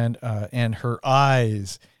and her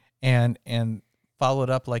eyes and followed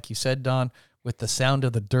up, like you said, Don, with the sound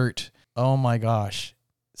of the dirt. Oh, my gosh.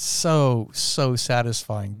 So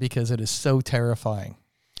satisfying because it is so terrifying.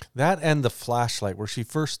 That and the flashlight, where she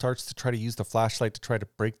first starts to try to use the flashlight to try to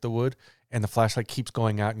break the wood, and the flashlight keeps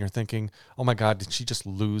going out, and you're thinking, oh my God, did she just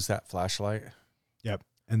lose that flashlight? Yep.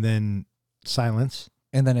 And then silence.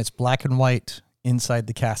 And then it's black and white inside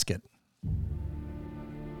the casket.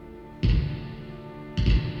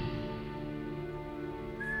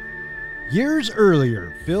 Years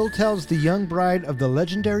earlier, Bill tells the young bride of the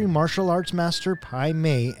legendary martial arts master Pai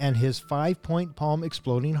Mei and his 5-point palm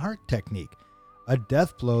exploding heart technique, a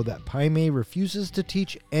death blow that Pai Mei refuses to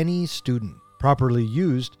teach any student. Properly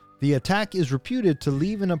used, the attack is reputed to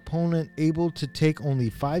leave an opponent able to take only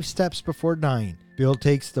 5 steps before dying. Bill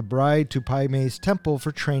takes the bride to Pai Mei's temple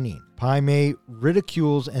for training. Pai Mei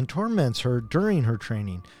ridicules and torments her during her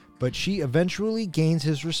training, but she eventually gains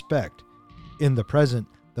his respect. In the present,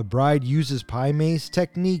 the bride uses Pai Mei's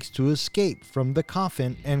techniques to escape from the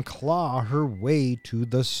coffin and claw her way to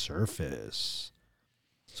the surface.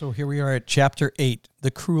 So here we are at Chapter 8, The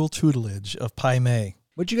Cruel Tutelage of Pai Mei.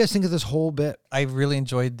 What'd you guys think of this whole bit? I really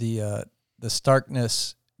enjoyed the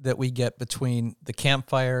starkness that we get between the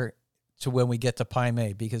campfire to when we get to Pai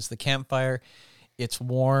Mei, because the campfire, it's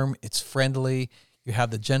warm, it's friendly. You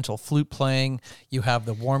have the gentle flute playing. You have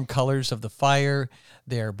the warm colors of the fire.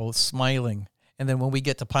 They're both smiling. And then when we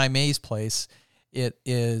get to Pai Mei's place, it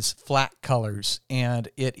is flat colors and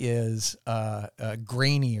it is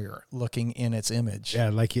grainier looking in its image. Yeah,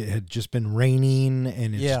 like it had just been raining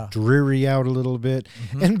and it's dreary out a little bit.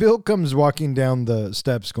 Mm-hmm. And Bill comes walking down the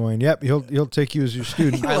steps going, yep, he'll take you as your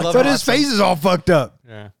student. But his face is all fucked up.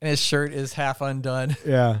 Yeah. And his shirt is half undone.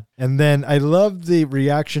 Yeah. And then I love the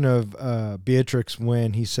reaction of Beatrix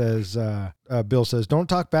when he says, Bill says, don't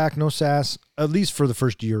talk back, no sass, at least for the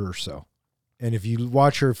first year or so. And if you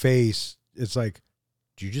watch her face, it's like,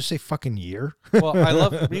 did you just say fucking year? Well, I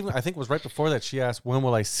love, I think it was right before that she asked, when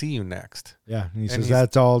will I see you next? Yeah. And he says,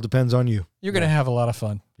 that all depends on you. You're going to have a lot of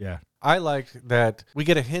fun. Yeah. I liked that we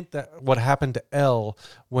get a hint that what happened to Elle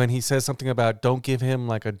when he says something about don't give him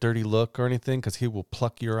like a dirty look or anything because he will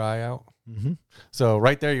pluck your eye out. Mm-hmm. So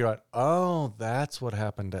right there you're like, oh, that's what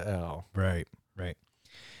happened to Elle. Right.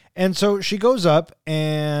 And so she goes up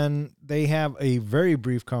and they have a very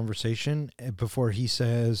brief conversation before he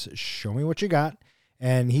says, show me what you got.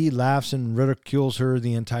 And he laughs and ridicules her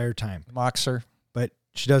the entire time. Mocks her. But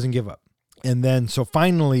she doesn't give up. And then so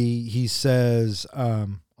finally he says,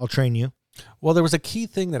 I'll I'll train you. Well, there was a key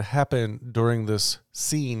thing that happened during this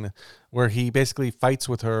scene where he basically fights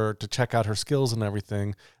with her to check out her skills and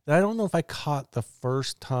everything that I don't know if I caught the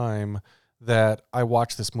first time that I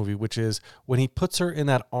watched this movie, which is when he puts her in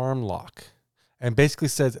that arm lock and basically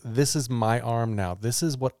says, this is my arm now. This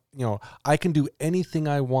is what, I can do anything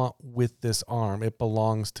I want with this arm. It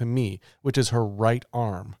belongs to me, which is her right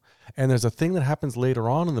arm. And there's a thing that happens later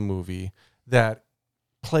on in the movie that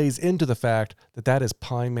plays into the fact that that is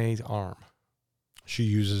Pai Mei's arm. She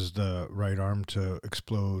uses the right arm to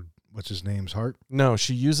explode what's his name's heart? No,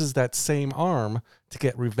 she uses that same arm to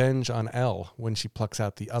get revenge on Elle when she plucks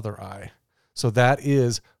out the other eye. So that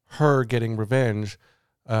is her getting revenge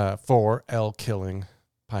for Elle killing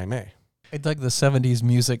Pai Mei. I dug the 70s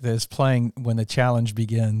music that is playing when the challenge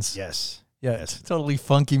begins. Yes. Yeah, Yes. it's totally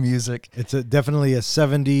funky music. It's definitely a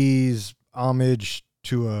 70s homage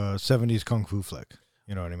to a 70s kung fu flick.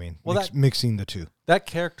 You know what I mean? Well, mixing the two. That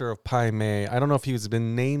character of Pai Mei, I don't know if he's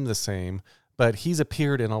been named the same, but he's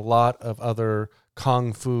appeared in a lot of other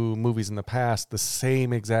kung fu movies in the past, the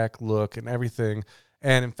same exact look and everything.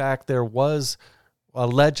 And in fact, there was a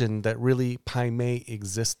legend that really Pai Mei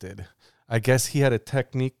existed. I guess he had a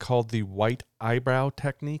technique called the white eyebrow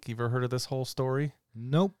technique. You ever heard of this whole story?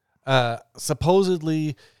 Nope.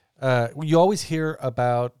 Supposedly, you always hear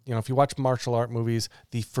about, if you watch martial art movies,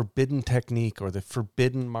 the forbidden technique or the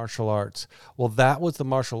forbidden martial arts. Well, that was the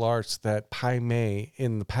martial arts that Pai Mei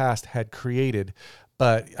in the past had created.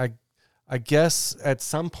 But I guess at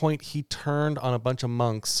some point he turned on a bunch of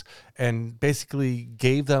monks and basically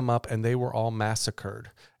gave them up and they were all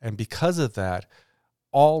massacred. And because of that,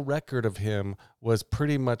 all record of him was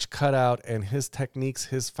pretty much cut out, and his techniques,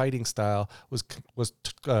 his fighting style was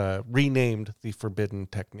renamed the Forbidden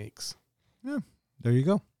Techniques. Yeah, there you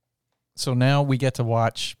go. So now we get to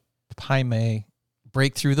watch Pai Mei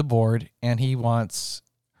break through the board, and he wants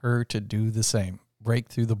her to do the same, break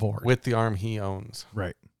through the board. With the arm he owns.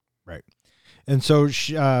 Right. And so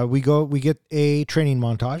we get a training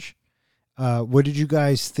montage. What did you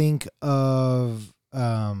guys think of...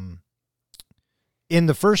 in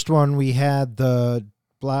the first one, we had the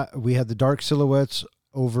dark silhouettes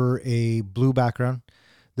over a blue background.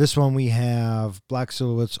 This one, we have black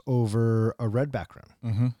silhouettes over a red background.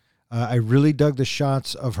 Mm-hmm. I really dug the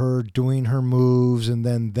shots of her doing her moves and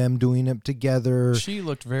then them doing it together. She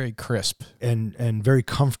looked very crisp and very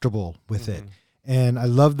comfortable with it. And I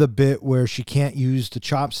love the bit where she can't use the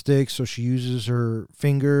chopsticks, so she uses her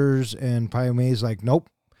fingers, and Pai Mei's like, nope.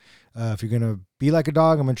 If you're going to be like a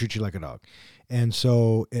dog, I'm going to treat you like a dog. And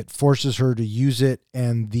so it forces her to use it,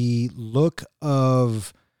 and the look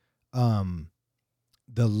of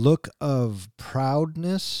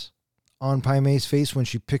proudness on Pai Mei's face when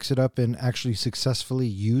she picks it up and actually successfully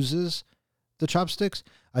uses the chopsticks,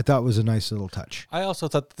 I thought was a nice little touch. I also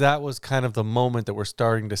thought that was kind of the moment that we're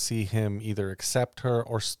starting to see him either accept her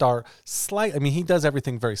or start slight. I mean, he does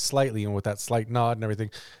everything very slightly, and with that slight nod and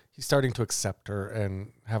everything, he's starting to accept her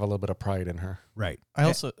and have a little bit of pride in her. Right. I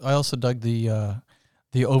also dug the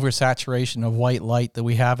oversaturation of white light that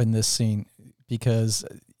we have in this scene, because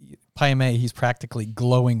Pai Mei, he's practically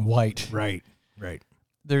glowing white. Right.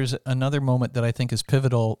 There's another moment that I think is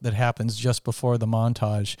pivotal that happens just before the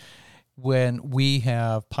montage when we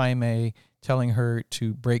have Pai Mei telling her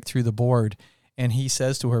to break through the board, and he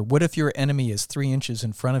says to her, "What if your enemy is 3 inches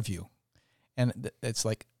in front of you?" And it's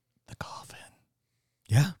like the coffin.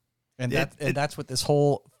 Yeah. And that's what this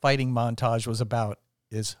whole fighting montage was about,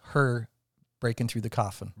 is her breaking through the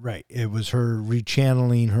coffin. Right. It was her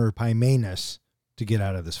rechanneling her Pai Mei-ness to get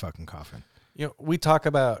out of this fucking coffin. We talk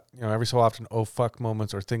about, every so often, oh, fuck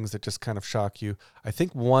moments or things that just kind of shock you. I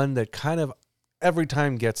think one that kind of every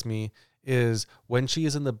time gets me is when she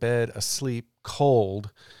is in the bed asleep,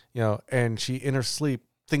 cold, and she in her sleep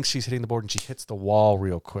thinks she's hitting the board and she hits the wall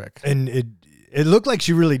real quick. And it looked like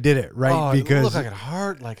she really did it, right? Oh, because it looked like it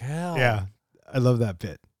hurt like hell. Yeah. I love that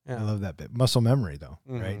bit. Yeah. I love that bit. Muscle memory, though,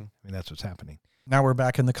 Mm-hmm. right? I mean, that's what's happening. Now we're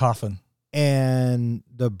back in the coffin. And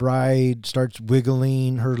the bride starts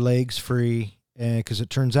wiggling her legs free, because it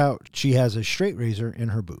turns out she has a straight razor in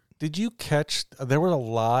her boot. Did you catch, there were a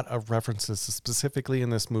lot of references specifically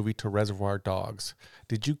in this movie to Reservoir Dogs.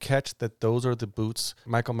 Did you catch that those are the boots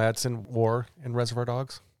Michael Madsen wore in Reservoir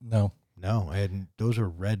Dogs? No. No, I hadn't. Those are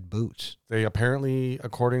red boots. They apparently,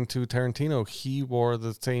 according to Tarantino, he wore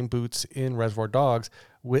the same boots in Reservoir Dogs,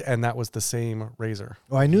 and that was the same razor.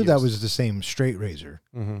 Oh, I knew that was the same straight razor,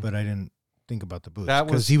 Mm-hmm. but I didn't think about the boots That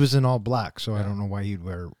was- because he was in all black, so I Yeah. don't know why he'd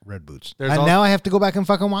wear red boots. There's And al- now I have to go back and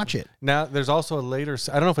fucking watch it. Now, there's also a later,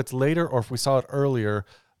 I don't know if it's later or if we saw it earlier,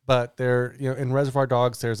 but there, in Reservoir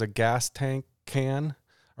Dogs, there's a gas tank can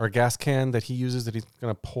or a gas can that he uses that he's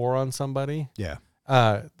going to pour on somebody. Yeah.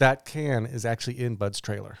 That can is actually in Bud's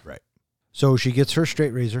trailer. Right. So she gets her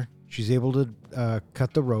straight razor. She's able to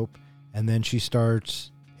cut the rope, and then she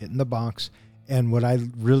starts hitting the box. And what I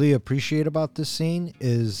really appreciate about this scene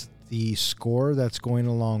is the score that's going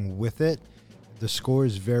along with it. The score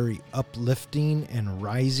is very uplifting and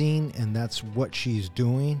rising, and that's what she's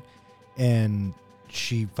doing. And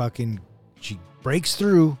she breaks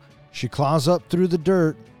through, she claws up through the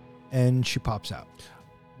dirt, and she pops out.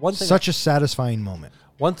 Such a satisfying moment.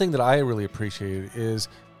 One thing that I really appreciate is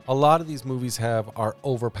a lot of these movies have our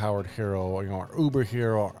overpowered hero, our uber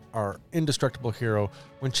hero, our indestructible hero.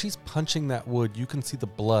 When she's punching that wood, you can see the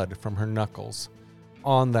blood from her knuckles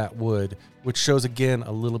on that wood, which shows, again,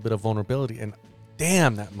 a little bit of vulnerability. And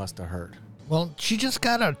damn, that must have hurt. Well, she just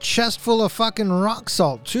got a chest full of fucking rock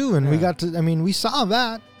salt, too. And we saw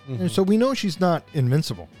that. Mm-hmm. And so we know she's not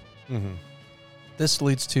invincible. Mm-hmm. This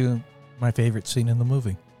leads to my favorite scene in the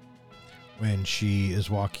movie. When she is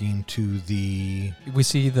walking to we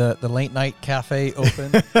see the late night cafe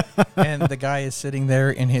open, and the guy is sitting there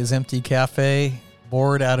in his empty cafe,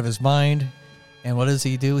 bored out of his mind. And what does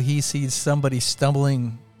he do? He sees somebody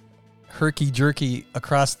stumbling herky-jerky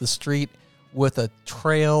across the street with a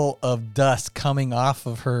trail of dust coming off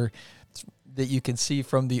of her that you can see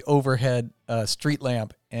from the overhead street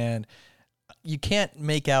lamp. And you can't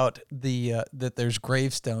make out that there's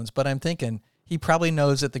gravestones, but I'm thinking he probably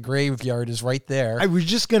knows that the graveyard is right there. I was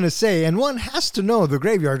just going to say, and one has to know the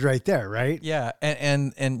graveyard's right there, right? Yeah.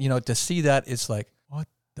 And to see that, it's like, what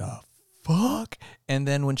the fuck? And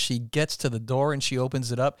then when she gets to the door and she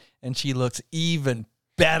opens it up and she looks even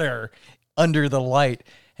better under the light,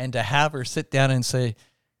 and to have her sit down and say,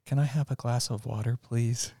 "Can I have a glass of water,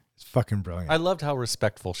 please?" It's fucking brilliant. I loved how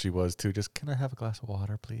respectful she was, too. Just, "Can I have a glass of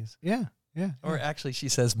water, please?" Yeah. Or actually, she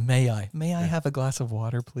says, "May I have a glass of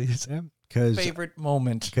water, please?" Yeah. Favorite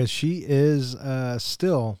moment. Because she is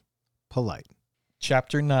still polite.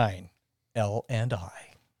 Chapter 9, Elle and I.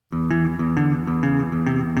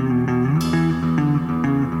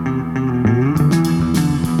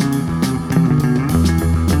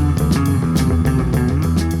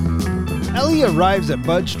 Ellie arrives at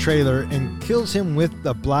Bud's trailer and kills him with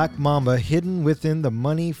the black mamba hidden within the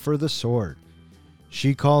money for the sword.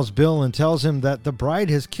 She calls Bill and tells him that the bride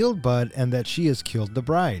has killed Bud and that she has killed the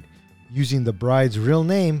bride, using the bride's real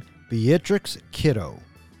name, Beatrix Kiddo.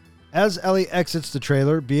 As Ellie exits the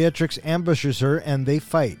trailer, Beatrix ambushes her and they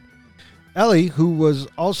fight. Ellie, who was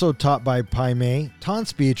also taught by Pai Mei,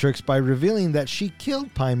 taunts Beatrix by revealing that she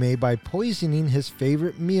killed Pai Mei by poisoning his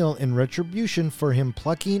favorite meal in retribution for him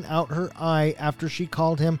plucking out her eye after she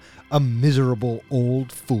called him a miserable old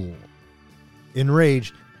fool.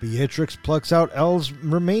 Enraged, Beatrix plucks out Elle's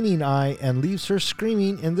remaining eye and leaves her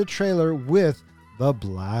screaming in the trailer with the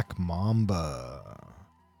Black Mamba.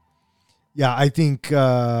 Yeah, I think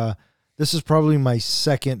this is probably my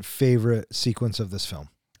second favorite sequence of this film.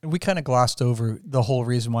 We kind of glossed over the whole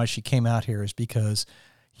reason why she came out here is because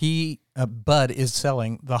Bud is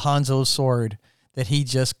selling the Hanzo sword that he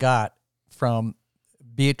just got from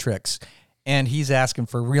Beatrix, and he's asking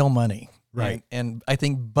for real money. Right. And I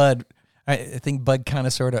think Bud kind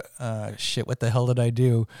of sort of, shit, what the hell did I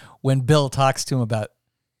do? When Bill talks to him about,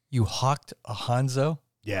 you hawked a Hanzo?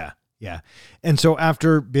 Yeah. And so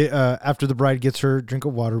after the bride gets her drink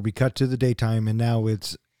of water, we cut to the daytime, and now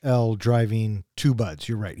it's Elle driving to Bud's.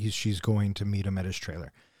 You're right. She's going to meet him at his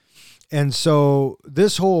trailer. And so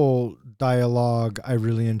this whole dialogue I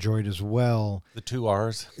really enjoyed as well. The 2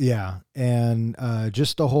 R's. Yeah. And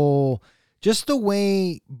just the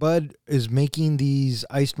way Bud is making these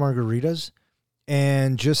iced margaritas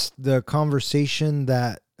and just the conversation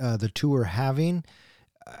that the two are having,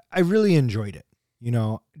 I really enjoyed it.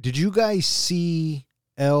 Did you guys see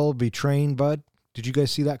Elle betraying Bud? Did you guys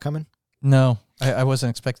see that coming? No, I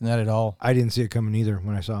wasn't expecting that at all. I didn't see it coming either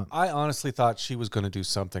when I saw it. I honestly thought she was going to do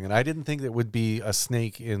something, and I didn't think it would be a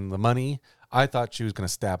snake in the money. I thought she was going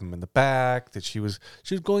to stab him in the back, that she was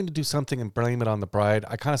going to do something and blame it on the bride.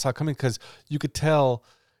 I kind of saw it coming because you could tell,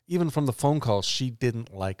 even from the phone call, she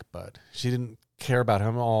didn't like Bud. She didn't care about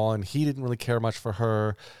him at all, and he didn't really care much for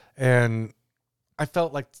her. And I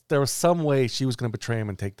felt like there was some way she was going to betray him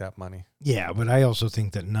and take that money. Yeah, but I also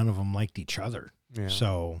think that none of them liked each other. Yeah.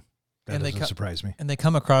 So that doesn't surprise me. And they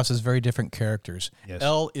come across as very different characters. Yes.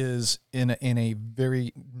 Elle is in a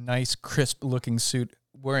very nice, crisp-looking suit,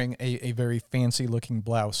 wearing a very fancy-looking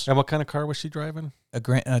blouse. And what kind of car was she driving?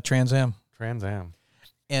 A Trans Am. Trans Am.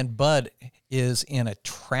 And Bud is in a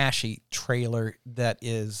trashy trailer that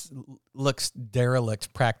looks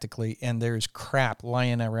derelict practically, and there's crap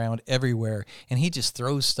lying around everywhere, and he just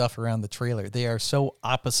throws stuff around the trailer. They are so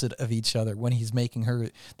opposite of each other when he's making her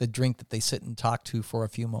the drink that they sit and talk to for a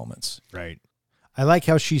few moments. Right. I like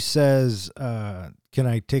how she says, can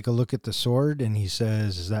I take a look at the sword? And he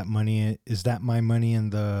says, is that my money in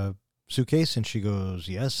the suitcase? And she goes,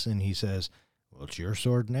 yes. And he says, well, it's your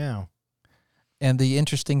sword now. And the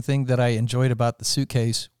interesting thing that I enjoyed about the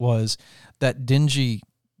suitcase was that dingy,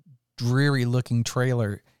 dreary-looking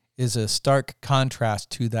trailer is a stark contrast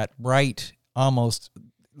to that bright, almost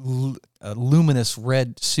luminous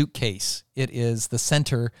red suitcase. It is the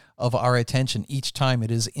center of our attention each time it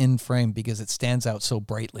is in frame because it stands out so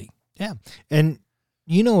brightly. Yeah. And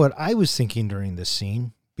you know what I was thinking during this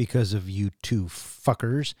scene, because of you two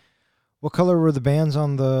fuckers? What color were the bands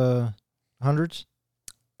on the hundreds?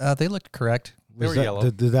 They looked correct. They were yellow.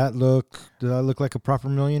 Did that look like a proper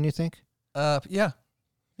million, you think? Yeah.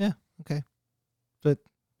 Yeah, okay. But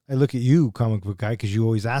I look at you, comic book guy, because you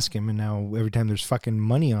always ask him, and now every time there's fucking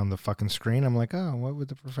money on the fucking screen, I'm like, oh, what would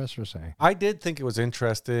the professor say? I did think it was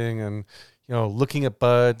interesting, and looking at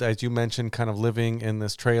Bud, as you mentioned, kind of living in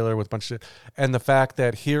this trailer with a bunch of shit, and the fact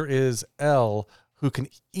that here is Elle, who can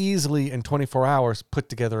easily in 24 hours put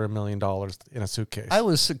together $1 million in a suitcase. I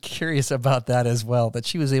was so curious about that as well, that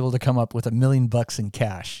she was able to come up with $1 million in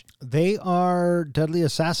cash. They are deadly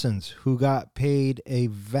assassins who got paid a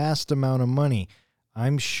vast amount of money.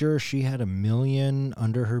 I'm sure she had $1 million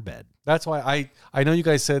under her bed. That's why I know you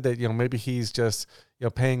guys said that maybe he's just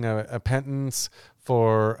paying a pittance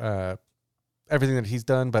for everything that he's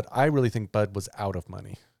done, but I really think Bud was out of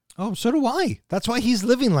money. Oh, so do I. That's why he's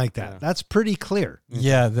living like that. Yeah. That's pretty clear.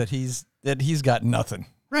 Yeah, that he's got nothing.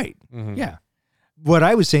 Right. Mm-hmm. Yeah. What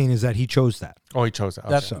I was saying is that he chose that. Oh, he chose it.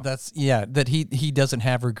 Okay. That he doesn't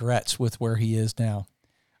have regrets with where he is now.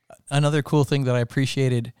 Another cool thing that I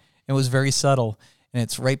appreciated, and was very subtle, and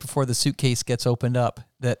it's right before the suitcase gets opened up,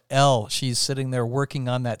 that Elle, she's sitting there working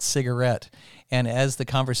on that cigarette. And as the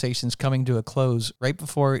conversation's coming to a close, right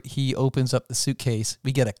before he opens up the suitcase,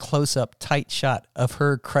 we get a close-up, tight shot of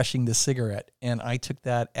her crushing the cigarette. And I took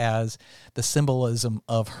that as the symbolism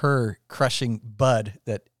of her crushing Bud,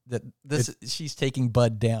 she's taking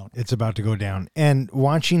Bud down. It's about to go down. And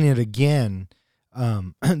watching it again,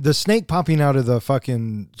 the snake popping out of the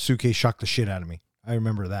fucking suitcase shocked the shit out of me. I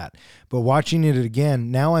remember that. But watching it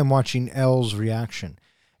again, now I'm watching Elle's reaction.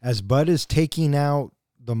 As Bud is taking out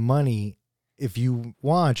the money, if you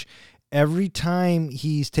watch, every time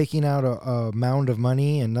he's taking out a mound of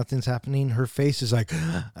money and nothing's happening, her face is like,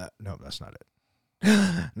 no, that's not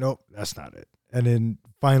it. Nope, that's not it. And then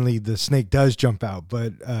finally the snake does jump out.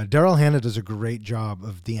 But Daryl Hannah does a great job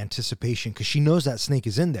of the anticipation because she knows that snake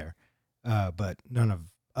is in there. But none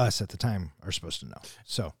of us at the time are supposed to know.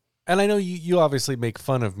 So. And I know you obviously make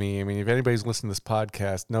fun of me. I mean, if anybody's listening to this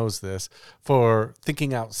podcast knows this, for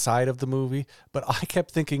thinking outside of the movie. But I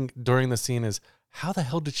kept thinking during the scene is, how the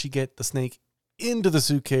hell did she get the snake into the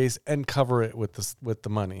suitcase and cover it with the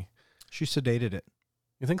money? She sedated it.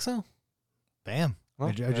 You think so? Bam. Well,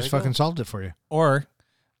 I just fucking solved it for you. Or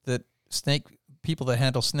that people that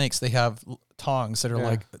handle snakes, they have tongs that are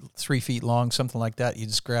like 3 feet long, something like that. You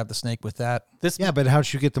just grab the snake with that. Yeah, but how'd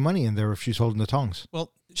she get the money in there if she's holding the tongs?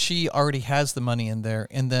 Well, she already has the money in there,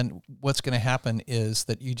 and then what's going to happen is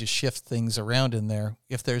that you just shift things around in there.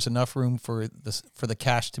 If there's enough room for the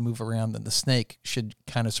cash to move around, then the snake should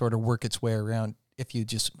kind of sort of work its way around if you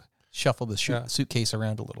just shuffle the suitcase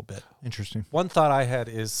around a little bit. Interesting. One thought I had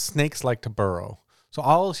is snakes like to burrow. So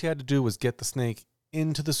all she had to do was get the snake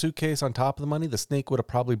into the suitcase on top of the money. The snake would have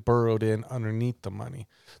probably burrowed in underneath the money.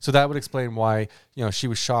 So that would explain why, she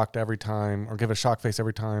was shocked every time, or give a shock face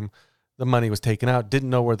every time the money was taken out,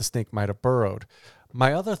 didn't know where the snake might have burrowed.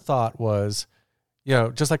 My other thought was,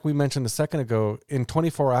 just like we mentioned a second ago, in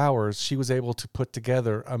 24 hours, she was able to put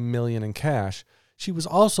together $1 million in cash. She was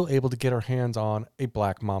also able to get her hands on a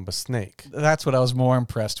black mamba snake. That's what I was more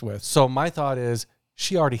impressed with. So my thought is,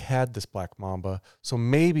 she already had this black mamba. So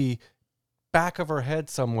maybe back of her head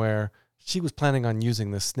somewhere, she was planning on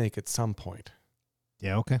using this snake at some point.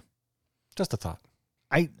 Yeah, okay. Just a thought.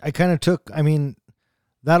 I kind of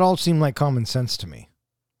that all seemed like common sense to me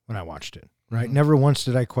when I watched it, right? Mm-hmm. Never once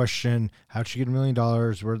did I question how'd she get $1 million,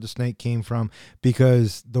 where the snake came from,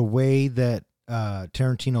 because the way that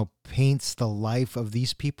Tarantino paints the life of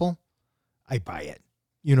these people, I buy it.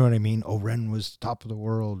 You know what I mean? Oren was top of the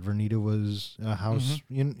world. Vernita was a house.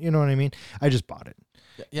 Mm-hmm. You know what I mean? I just bought it.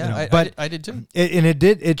 Yeah, I did too.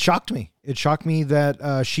 It shocked me. It shocked me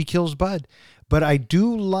that she kills Bud. But I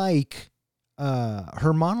do like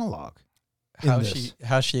her monologue.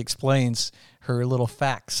 how she explains her little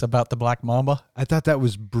facts about the Black Mamba. I thought that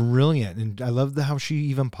was brilliant. And I love how she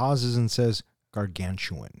even pauses and says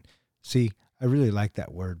gargantuan. See, I really like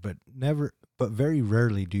that word, but very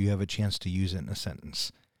rarely do you have a chance to use it in a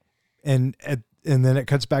sentence. And then it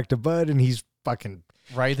cuts back to Bud, and he's fucking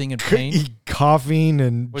writhing in pain, coughing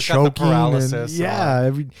and choking. Paralysis.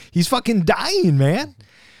 He's fucking dying, man.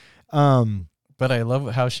 But I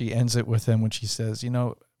love how she ends it with him when she says,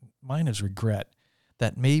 mine is regret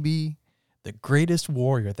that maybe the greatest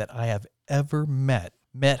warrior that I have ever met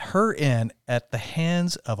her in at the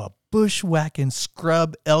hands of a bushwhacking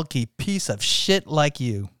scrub elky piece of shit like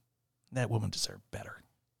you. That woman deserved better.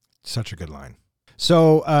 Such a good line.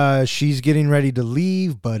 So she's getting ready to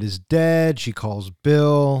leave. Bud is dead. She calls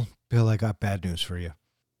Bill. Bill, I got bad news for you.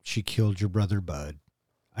 She killed your brother, Bud.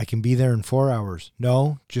 I can be there in 4 hours.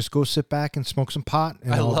 No, just go sit back and smoke some pot,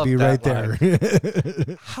 and I'll be right there.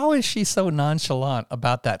 How is she so nonchalant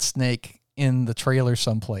about that snake in the trailer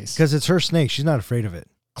someplace? Because it's her snake. She's not afraid of it.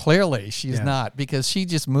 Clearly, she's not, because she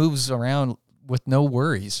just moves around with no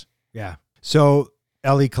worries. Yeah. So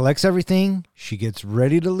Ellie collects everything. She gets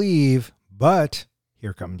ready to leave, but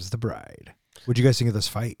here comes the bride. What'd you guys think of this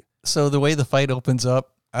fight? So the way the fight opens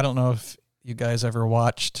up, I don't know if you guys ever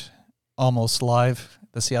watched Almost Live,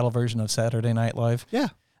 the Seattle version of Saturday Night Live. Yeah.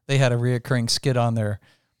 They had a reoccurring skit on there,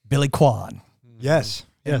 Billy Kwan. Yes.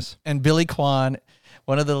 Yes. And Billy Kwan,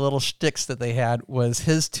 one of the little shticks that they had was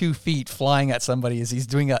his 2 feet flying at somebody as he's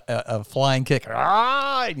doing a flying kick.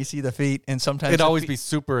 And you see the feet. And sometimes it'd always be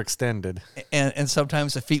super extended. And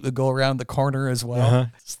sometimes the feet would go around the corner as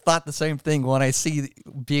well. Thought the same thing when I see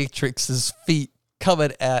Beatrix's feet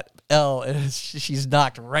coming at Elle, and she's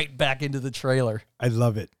knocked right back into the trailer. I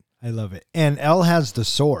love it. And Elle has the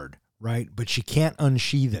sword, right? But she can't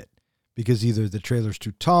unsheath it because either the trailer's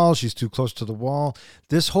too tall, she's too close to the wall.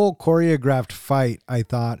 This whole choreographed fight, I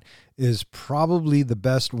thought, is probably the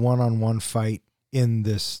best one-on-one fight in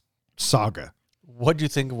this saga. What do you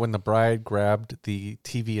think when the bride grabbed the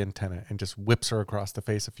TV antenna and just whips her across the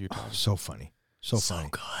face a few times? So funny. So funny.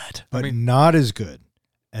 Good. But not as good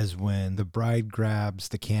as when the bride grabs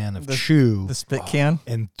the can of chew. The spit can?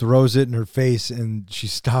 And throws it in her face, and she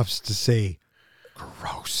stops to say,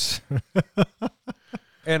 gross.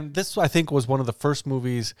 And this, I think, was one of the first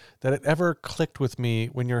movies that it ever clicked with me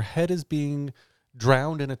when your head is being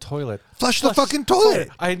drowned in a toilet. Flush the fucking toilet.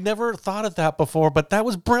 I never thought of that before, but that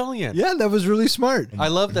was brilliant. Yeah, that was really smart. I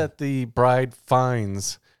love that the bride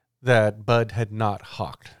finds that Bud had not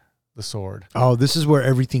hawked the sword. Oh, this is where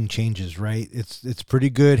everything changes, right? It's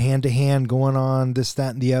pretty good hand to hand going on, this,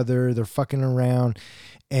 that, and the other. They're fucking around.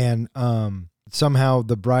 And somehow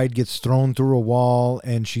the bride gets thrown through a wall,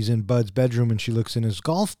 and she's in Bud's bedroom, and she looks in his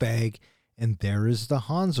golf bag, and there is the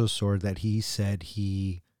Hanzo sword that he said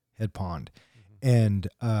he had pawned. And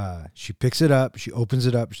she picks it up, she opens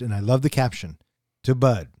it up, and I love the caption, to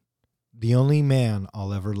Bud, the only man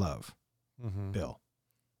I'll ever love, Bill.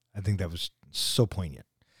 I think that was so poignant.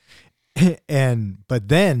 But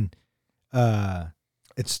then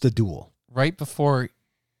it's the duel. Right before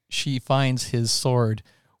she finds his sword,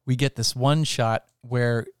 we get this one shot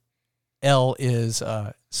where Elle is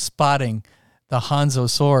spotting the Hanzo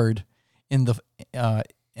sword in the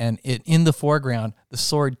in the foreground. The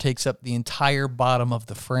sword takes up the entire bottom of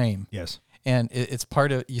the frame. Yes, and it's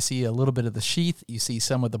part of. You see a little bit of the sheath. You see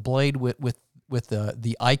some of the blade with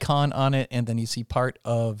the icon on it, and then you see part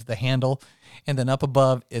of the handle. And then up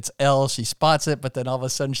above, it's Elle. She spots it, but then all of a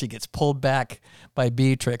sudden she gets pulled back by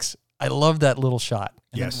Beatrix. I love that little shot.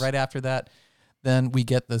 And yes. Then right after that, then we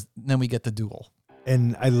get the duel.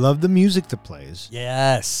 And I love the music that plays.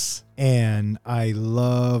 Yes. And I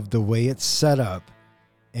love the way it's set up.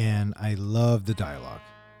 And I love the dialogue.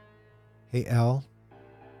 Hey, Elle,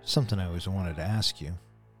 something I always wanted to ask you,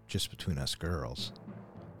 just between us girls.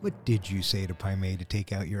 What did you say to Pai Mei to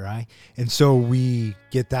take out your eye? And so we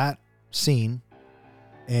get that scene,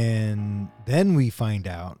 and then we find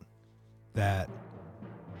out that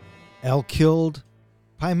Elle killed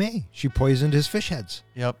Pai Mei. She poisoned his fish heads.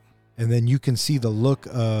 Yep. And then you can see the look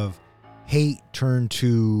of hate turn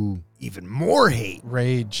to even more hate.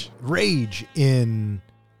 Rage in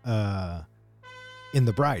the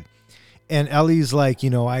bride. And Ellie's like,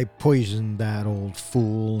 I poisoned that old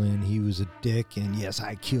fool, and he was a dick, and yes,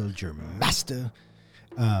 I killed your master.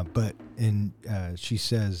 But she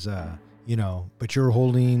says, but you're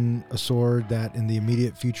holding a sword that in the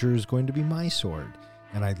immediate future is going to be my sword.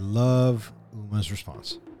 And I love Uma's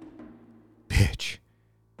response. Bitch,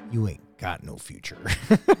 you ain't got no future.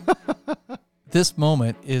 This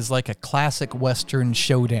moment is like a classic Western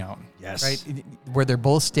showdown. Yes. Right? Where they're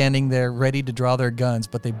both standing there ready to draw their guns,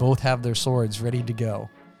 but they both have their swords ready to go.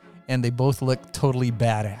 And they both look totally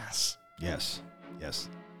badass. Yes. Yes.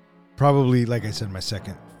 Probably, like I said, my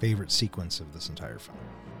second favorite sequence of this entire film.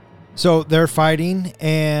 So they're fighting,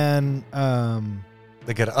 and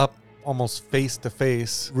They get up almost face to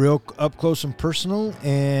face. real up close and personal,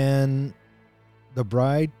 and the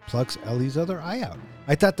bride plucks Ellie's other eye out.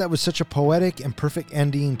 I thought that was such a poetic and perfect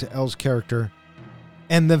ending to Elle's character.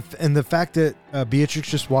 And the fact that Beatrix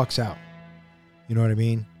just walks out. You know what I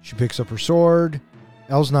mean? She picks up her sword.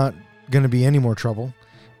 Elle's not going to be any more trouble.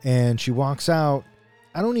 And she walks out.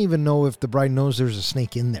 I don't even know if the bride knows there's a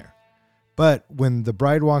snake in there. But when the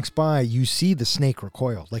bride walks by, you see the snake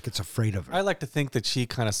recoil like it's afraid of her. I like to think that she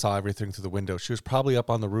kind of saw everything through the window. She was probably up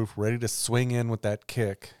on the roof ready to swing in with that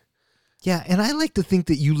kick. Yeah, and I like to think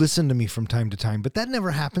that you listen to me from time to time, but that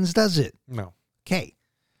never happens, does it? No. Okay.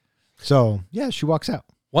 So, yeah, she walks out.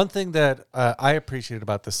 One thing that I appreciated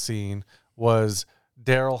about the scene was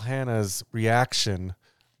Daryl Hannah's reaction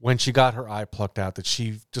when she got her eye plucked out, that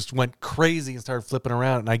she just went crazy and started flipping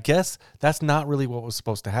around. And I guess that's not really what was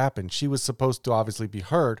supposed to happen. She was supposed to obviously be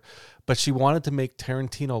hurt, but she wanted to make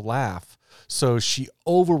Tarantino laugh. So she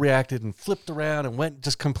overreacted and flipped around and went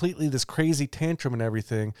just completely this crazy tantrum and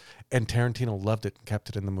everything. And Tarantino loved it and kept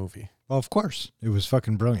it in the movie. Well, of course. It was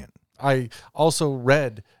fucking brilliant. I also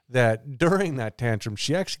read that during that tantrum,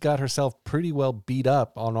 she actually got herself pretty well beat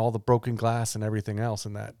up on all the broken glass and everything else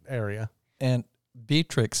in that area. And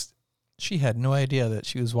Beatrix, she had no idea that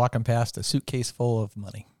she was walking past a suitcase full of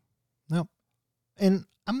money. No. And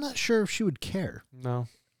I'm not sure if she would care. No.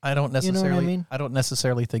 I don't You know necessarily. what I mean? I don't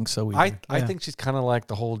necessarily think so either. I think she's kind of like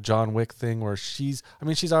the whole John Wick thing where she's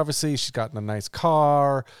gotten a nice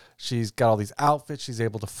car. She's got all these outfits. She's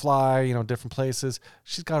able to fly, different places.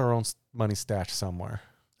 She's got her own money stashed somewhere.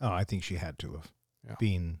 Oh, I think she had to have,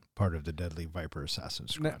 being part of the Deadly Viper Assassin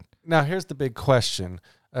Squad. Now here's the big question.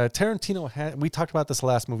 Tarantino we talked about this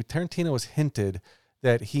last movie. Tarantino has hinted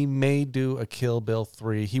that he may do a Kill Bill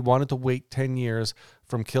 3. He wanted to wait 10 years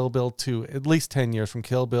from Kill Bill 2, at least 10 years from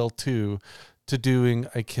Kill Bill 2 to doing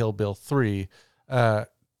a Kill Bill 3. Do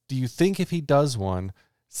you think if he does one,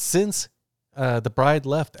 since the bride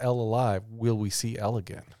left Elle alive, will we see Elle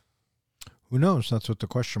again? Who knows? That's what the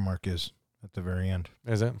question mark is at the very end.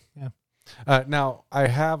 Is it? Yeah. Now, I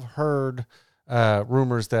have heard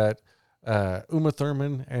rumors that Uma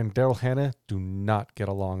Thurman and Daryl Hannah do not get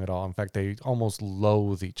along at all. In fact, they almost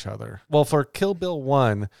loathe each other. Well, for Kill Bill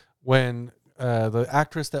 1, when the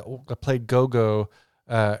actress that played Go-Go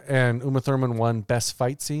and Uma Thurman won Best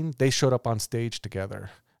Fight Scene, they showed up on stage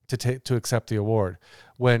together to accept the award.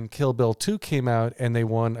 When Kill Bill 2 came out and they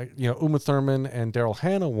won, Uma Thurman and Daryl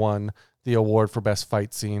Hannah won the award for Best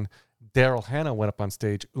Fight Scene, Daryl Hannah went up on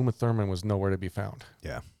stage. Uma Thurman was nowhere to be found.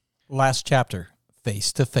 Yeah. Last chapter,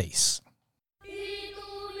 Face to Face.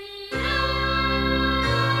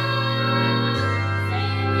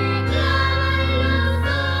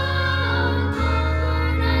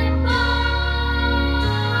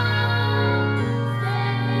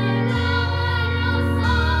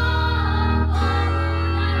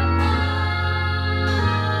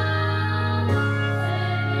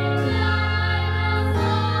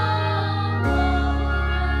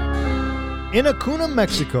 In Acuna,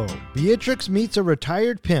 Mexico, Beatrix meets a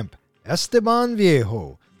retired pimp, Esteban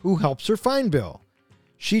Viejo, who helps her find Bill.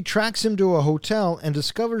 She tracks him to a hotel and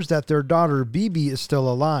discovers that their daughter, Bibi, is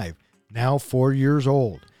still alive, now 4 years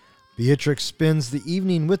old. Beatrix spends the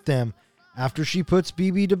evening with them. After she puts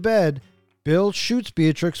Bibi to bed, Bill shoots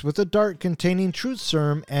Beatrix with a dart containing truth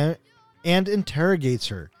serum and interrogates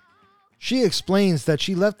her. She explains that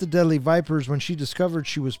she left the Deadly Vipers when she discovered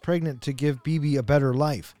she was pregnant to give Bibi a better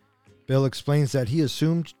life. Bill explains that he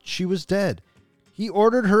assumed she was dead. He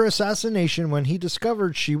ordered her assassination when he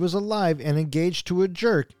discovered she was alive and engaged to a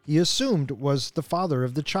jerk he assumed was the father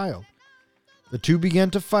of the child. The two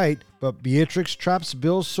begin to fight, but Beatrix traps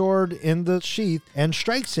Bill's sword in the sheath and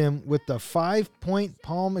strikes him with the 5-point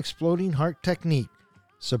palm exploding heart technique.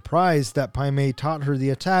 Surprised that Paimé taught her the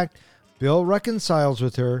attack, Bill reconciles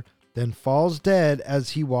with her, then falls dead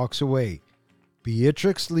as he walks away.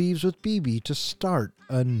 Beatrix leaves with Bibi to start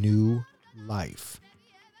a new life.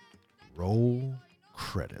 Roll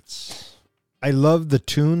credits. I love the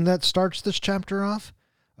tune that starts this chapter off.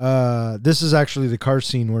 This is actually the car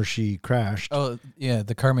scene where she crashed. Oh, yeah,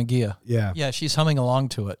 the Carmen Gia. Yeah. Yeah, she's humming along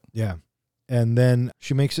to it. Yeah. And then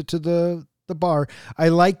she makes it to the bar. I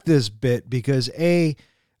like this bit because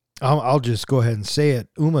I'll just go ahead and say it.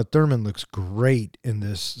 Uma Thurman looks great in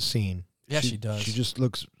this scene. Yeah, she does. She just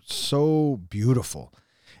looks so beautiful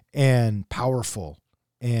and powerful,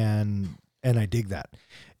 and I dig that.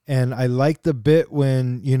 And I like the bit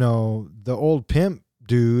when, the old pimp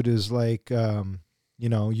dude is like,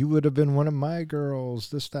 you would have been one of my girls,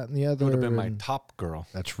 this, that, and the other. Would have been my top girl.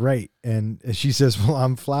 That's right. And she says, well,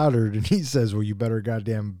 I'm flattered. And he says, well, you better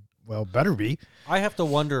better be. I have to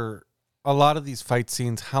wonder, a lot of these fight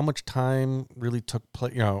scenes, how much time really took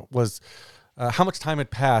place, how much time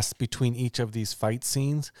had passed between each of these fight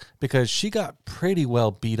scenes, because she got pretty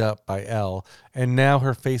well beat up by Elle, and now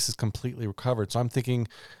her face is completely recovered. So I'm thinking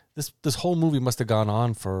this whole movie must have gone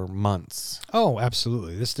on for months. Oh,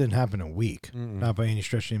 absolutely. This didn't happen in a week. Not by any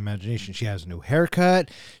stretch of the imagination. She has a new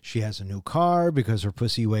haircut. She has a new car because her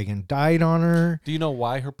pussy wagon died on her. Do you know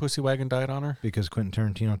why her pussy wagon died on her? Because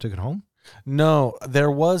Quentin Tarantino took it home? No,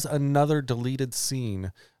 there was another deleted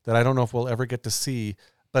scene that I don't know if we'll ever get to see,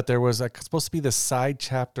 but there was supposed to be this side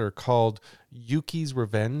chapter called Yuki's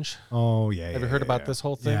Revenge. Oh, yeah. Have you heard about this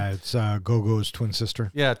whole thing? Yeah, it's Gogo's twin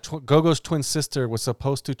sister. Yeah, Gogo's twin sister was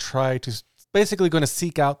supposed to try to, basically going to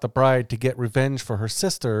seek out the bride to get revenge for her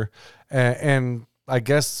sister. And I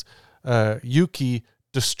guess Yuki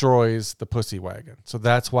destroys the pussy wagon. So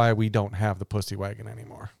that's why we don't have the pussy wagon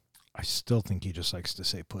anymore. I still think he just likes to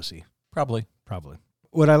say pussy. Probably.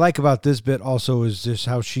 What I like about this bit also is just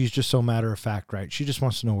how she's just so matter of fact, right? She just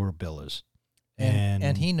wants to know where Bill is.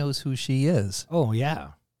 And he knows who she is. Oh, yeah.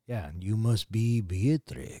 Yeah. You must be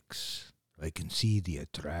Beatrix. I can see the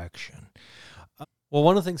attraction. Well,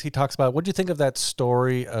 one of the things he talks about, what do you think of that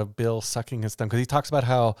story of Bill sucking his thumb? Because he talks about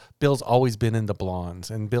how Bill's always been into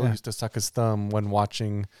blondes, and Bill used to suck his thumb when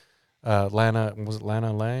watching Lana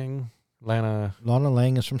Lang? Lana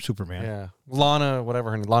Lang is from Superman. Yeah. Lana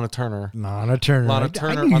Turner. Lana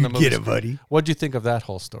Turner on the movie. Get it, buddy. What do you think of that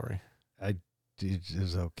whole story? It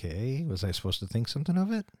was okay. Was I supposed to think something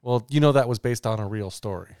of it? Well, that was based on a real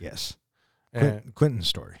story. Yes. And Quentin's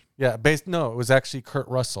story. Yeah, it was actually Kurt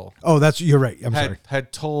Russell. Oh, you're right. I'm sorry.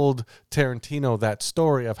 Had told Tarantino that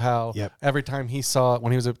story of how every time he saw,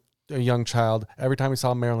 when he was a young child, every time he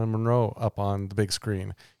saw Marilyn Monroe up on the big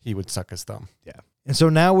screen, he would suck his thumb. Yeah. And so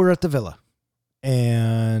now we're at the villa,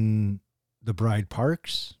 and the bride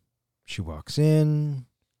parks. She walks in.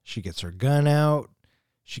 She gets her gun out.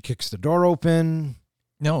 She kicks the door open.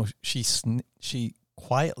 No, she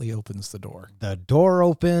quietly opens the door. The door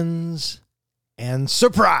opens, and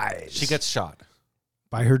surprise! She gets shot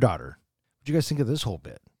by her daughter. What do you guys think of this whole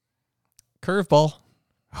bit? Curveball.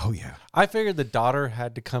 Oh, yeah. I figured the daughter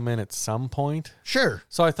had to come in at some point. Sure.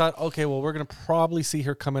 So I thought, okay, well, we're going to probably see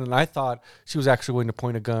her come in. And I thought she was actually going to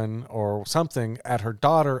point a gun or something at her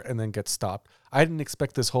daughter and then get stopped. I didn't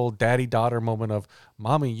expect this whole daddy-daughter moment of,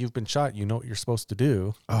 Mommy, you've been shot. You know what you're supposed to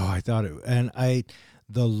do. Oh, I thought it. And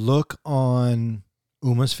the look on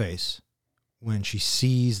Uma's face when she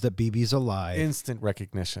sees that BB's alive. Instant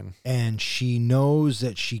recognition. And she knows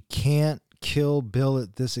that she can't kill Bill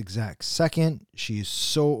at this exact second. She's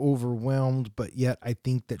so overwhelmed, but yet I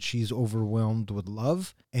think that she's overwhelmed with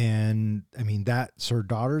love. And I mean, that's her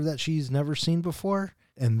daughter that she's never seen before.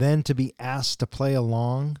 And then to be asked to play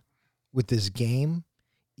along with this game,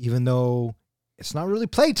 even though it's not really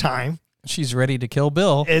playtime. She's ready to kill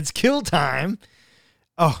Bill. It's kill time.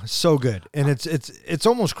 Oh, so good. And it's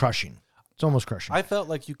almost crushing. It's almost crushing. I felt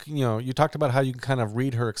like you talked about how you can kind of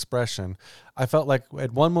read her expression. I felt like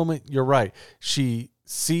at one moment, you're right. She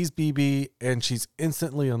sees BB and she's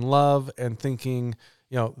instantly in love and thinking,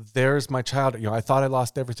 there's my child. I thought I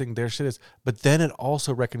lost everything. There she is. But then it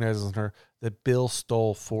also recognizes in her that Bill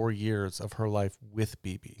stole 4 years of her life with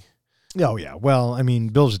BB. Oh, yeah. Well, I mean,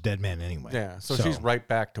 Bill's a dead man anyway. Yeah. So she's right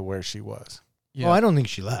back to where she was. Yeah. Oh, I don't think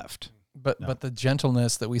she left. But the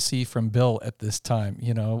gentleness that we see from Bill at this time,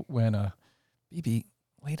 when BB,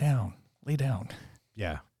 lay down.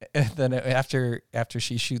 Yeah. And then after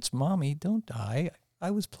she shoots Mommy, don't die.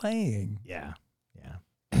 I was playing. Yeah.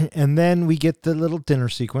 Yeah. And then we get the little dinner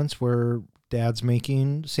sequence where Dad's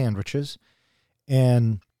making sandwiches,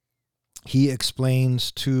 and he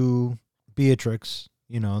explains to Beatrix,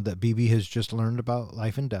 that BB has just learned about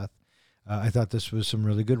life and death. I thought this was some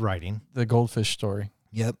really good writing. The goldfish story.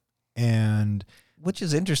 Yep. And which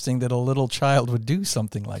is interesting that a little child would do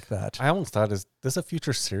something like that. I almost thought, is this a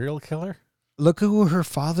future serial killer? Look who her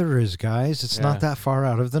father is, guys. It's not that far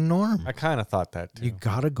out of the norm. I kind of thought that too. You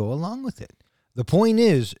got to go along with it. The point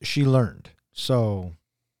is, she learned. So,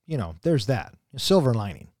 there's that. A silver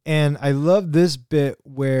lining. And I love this bit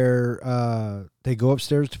where they go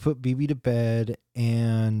upstairs to put BB to bed,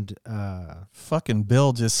 and fucking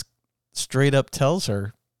Bill just straight up tells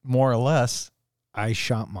her, more or less, I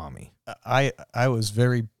shot Mommy. I was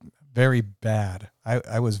very, very bad.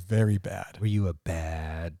 I was very bad. Were you a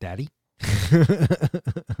bad daddy?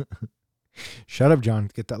 Shut up, John.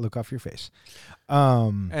 Get that look off your face.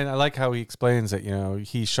 And I like how he explains that,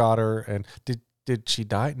 he shot her and did she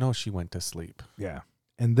die? No, she went to sleep. Yeah.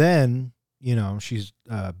 And then, she's,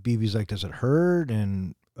 BB's like, does it hurt?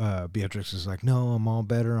 And Beatrix is like, no, I'm all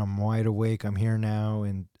better. I'm wide awake. I'm here now.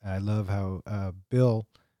 And I love how Bill,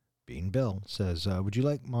 being Bill, says, would you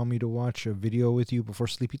like mommy to watch a video with you before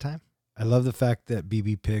sleepy time? I love the fact that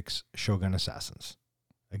BB picks Shogun Assassins.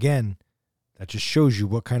 Again, that just shows you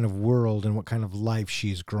what kind of world and what kind of life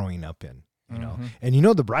she's growing up in, know. And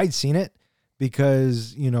the bride's seen it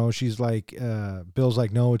because, she's like, Bill's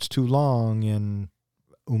like, no, it's too long. And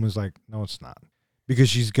Uma's like, no, it's not. Because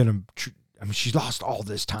she's going to, she's lost all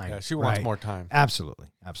this time. Yeah, she wants more time. Absolutely.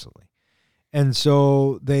 Absolutely. And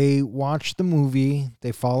so they watch the movie,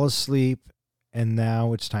 they fall asleep, and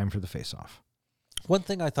now it's time for the face-off. One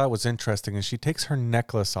thing I thought was interesting is she takes her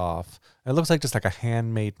necklace off. It looks like just like a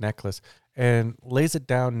handmade necklace and lays it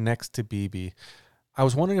down next to BB. I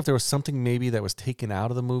was wondering if there was something maybe that was taken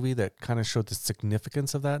out of the movie that kind of showed the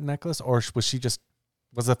significance of that necklace, or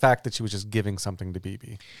was the fact that she was just giving something to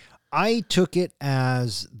BB? I took it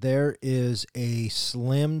as there is a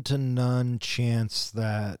slim to none chance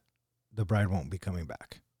that the bride won't be coming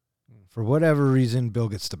back. For whatever reason, Bill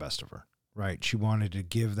gets the best of her, right? She wanted to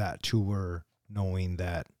give that to her, knowing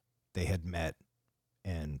that they had met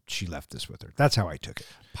and she left this with her. That's how I took it.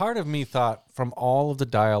 Part of me thought from all of the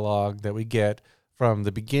dialogue that we get from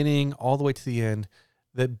the beginning all the way to the end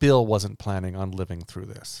that Bill wasn't planning on living through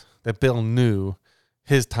this, that Bill knew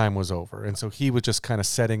his time was over. And so he was just kind of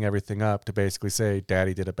setting everything up to basically say,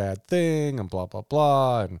 Daddy did a bad thing and blah, blah,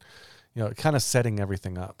 blah. And, kind of setting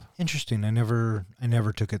everything up. Interesting. I never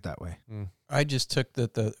took it that way. I just took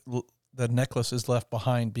that the necklace is left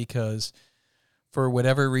behind because for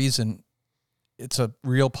whatever reason, it's a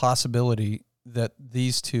real possibility that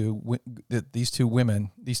these two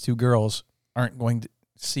women, these two girls aren't going to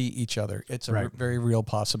see each other. It's a very real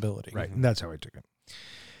possibility. Right. And that's how I took it.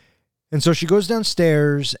 And so she goes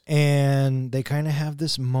downstairs and they kind of have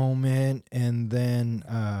this moment and then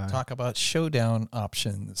talk about showdown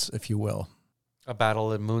options, if you will. A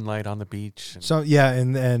battle in moonlight on the beach. So yeah,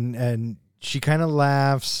 and she kind of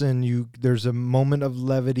laughs and there's a moment of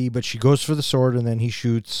levity, but she goes for the sword and then he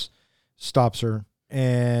shoots, stops her,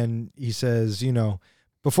 and he says,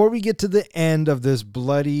 before we get to the end of this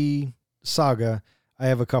bloody saga, I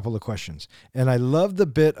have a couple of questions. And I love the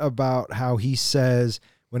bit about how he says,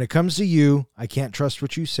 when it comes to you, I can't trust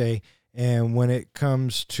what you say. And when it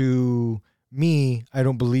comes to me, I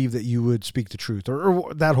don't believe that you would speak the truth,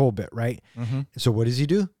 or that whole bit, right? Mm-hmm. So what does he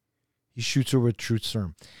do? He shoots her with truth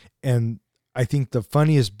serum. And I think the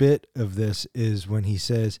funniest bit of this is when he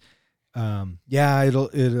says,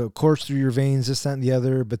 it'll course through your veins, this, that, and the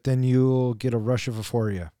other, but then you'll get a rush of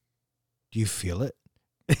euphoria. Do you feel it?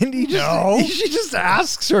 And she just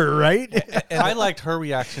asks her, right? And I liked her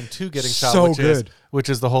reaction to getting shot, so which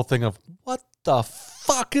is the whole thing of, what the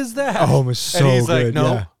fuck is that? Oh, it was so good. And he's like,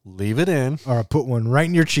 no, leave it in. Or I put one right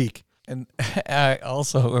in your cheek. And I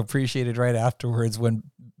also appreciated right afterwards when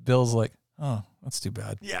Bill's like, oh, that's too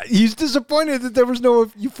bad. Yeah, he's disappointed that there was no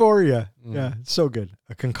euphoria. Yeah, so good.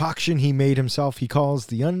 A concoction he made himself, he calls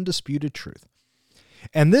the undisputed truth.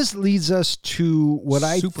 And this leads us to what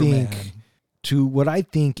I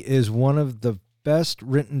think is one of the best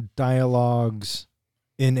written dialogues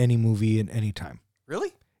in any movie in any time.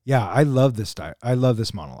 Really? Yeah, I love this I love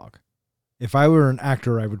this monologue. If I were an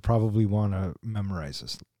actor, I would probably want to memorize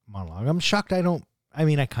this monologue. I'm shocked I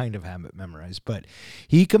kind of have it memorized, but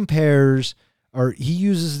he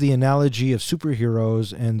uses the analogy of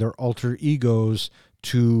superheroes and their alter egos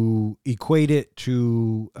to equate it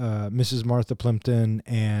to Mrs. Martha Plimpton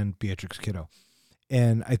and Beatrix Kiddo.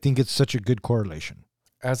 And I think it's such a good correlation.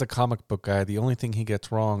 As a comic book guy, the only thing he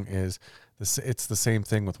gets wrong is it's the same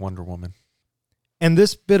thing with Wonder Woman. And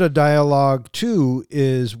this bit of dialogue, too,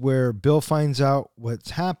 is where Bill finds out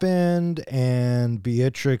what's happened and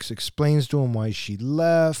Beatrix explains to him why she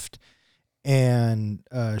left. And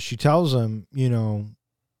she tells him, remember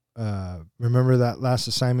that last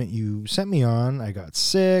assignment you sent me on? I got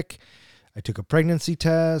sick. I took a pregnancy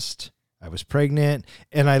test. I was pregnant.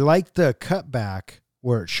 And I like the cutback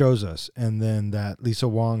where it shows us. And then that Lisa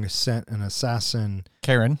Wong sent an assassin,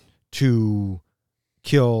 Karen, to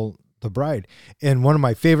kill the bride. And one of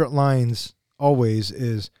my favorite lines always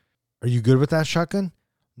is, are you good with that shotgun?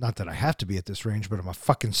 Not that I have to be at this range, but I'm a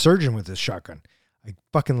fucking surgeon with this shotgun. I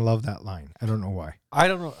fucking love that line. I don't know why. I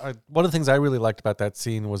don't know. One of the things I really liked about that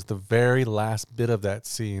scene was the very last bit of that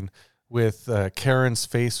scene with Karen's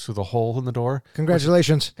face through the hole in the door.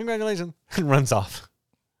 Congratulations. Congratulations. And runs off.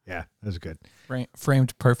 Yeah, that was good.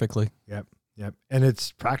 Framed perfectly. Yep. And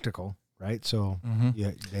it's practical, right? So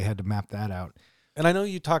yeah, they had to map that out. And I know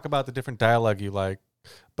you talk about the different dialogue you like,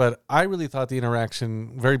 but I really thought the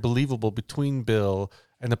interaction very believable between Bill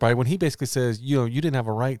and the bride when he basically says, you didn't have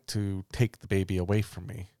a right to take the baby away from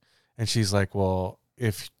me. And she's like, well,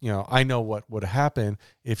 if, I know what would happen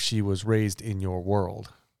if she was raised in your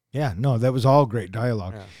world. Yeah, no, that was all great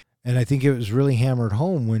dialogue. Yeah. And I think it was really hammered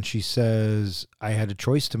home when she says, I had a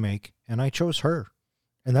choice to make and I chose her.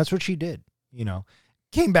 And that's what she did,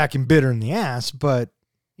 Came back and bit her in the ass, but,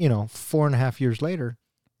 4.5 years later,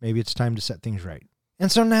 maybe it's time to set things right.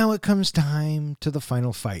 And so now it comes time to the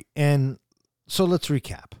final fight. And so let's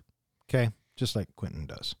recap, okay? Just like Quentin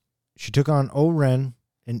does. She took on O-Ren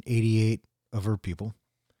and 88 of her people.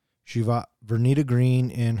 She fought Vernita Green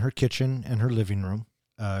in her kitchen and her living room.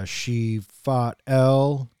 She fought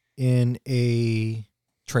Elle in a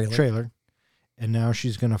trailer. And now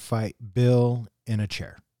she's going to fight Bill in a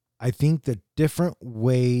chair. I think the different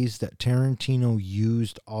ways that Tarantino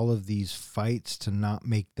used all of these fights to not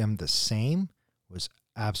make them the same was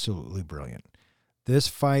absolutely brilliant. This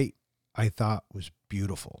fight, I thought, was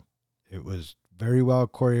beautiful. It was very well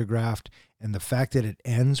choreographed, and the fact that it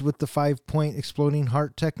ends with the 5-point exploding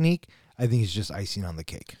heart technique, I think is just icing on the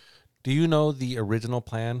cake. Do you know the original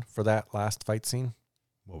plan for that last fight scene?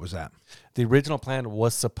 What was that? The original plan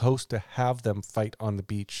was supposed to have them fight on the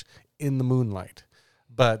beach in the moonlight,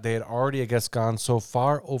 but they had already, I guess, gone so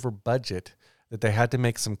far over budget that they had to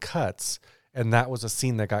make some cuts, and that was a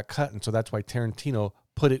scene that got cut, and so that's why Tarantino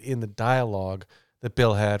put it in the dialogue that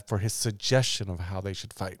Bill had for his suggestion of how they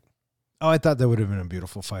should fight. Oh, I thought that would have been a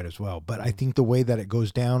beautiful fight as well, but I think the way that it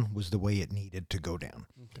goes down was the way it needed to go down.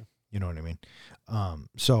 Okay. You know what I mean?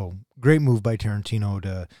 So great move by Tarantino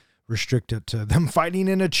to restrict it to them fighting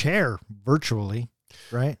in a chair virtually,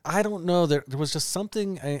 right? I don't know. There was just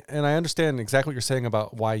something, and I understand exactly what you're saying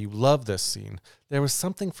about why you love this scene. There was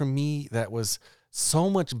something for me that was so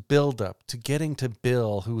much buildup to getting to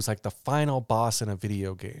Bill, who was like the final boss in a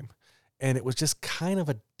video game. And it was just kind of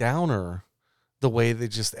a downer the way they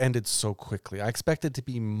just ended so quickly. I expected to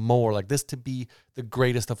be more like this, to be the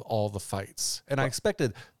greatest of all the fights. And I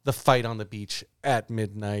expected the fight on the beach at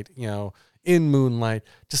midnight, in moonlight,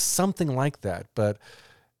 just something like that. But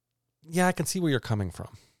yeah, I can see where you're coming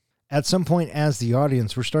from. At some point as the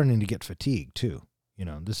audience, we're starting to get fatigued too.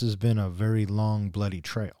 This has been a very long, bloody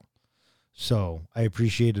trail. So I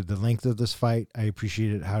appreciated the length of this fight. I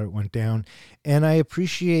appreciated how it went down. And I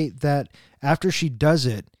appreciate that after she does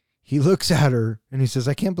it, he looks at her and he says,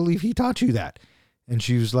 I can't believe he taught you that. And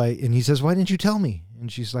she was like, and he says, why didn't you tell me? And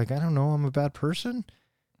she's like, I don't know. I'm a bad person.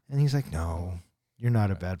 And he's like, no, you're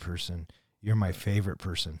not a bad person. You're my favorite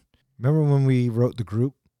person. Remember when we wrote the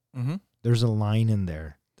group? Mm-hmm. There's a line in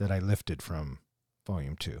there that I lifted from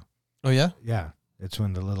Volume 2. Oh, yeah? Yeah. It's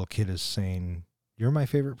when the little kid is saying, you're my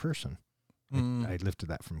favorite person. I lifted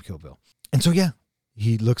that from Kill Bill. And so, yeah,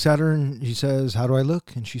 he looks at her and he says, how do I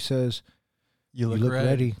look? And she says, you look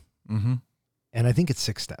ready. Mm-hmm. And I think it's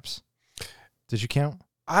 6 steps. Did you count?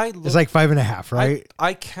 It's like 5.5, right?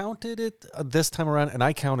 I counted it this time around, and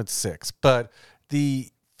I counted 6. But the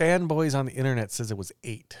fanboys on the internet says it was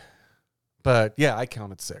 8. But yeah, I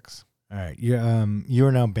counted 6. All right. You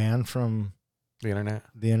are now banned from The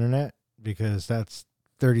internet because that's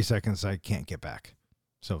 30 seconds I can't get back.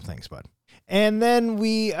 So thanks, bud. And then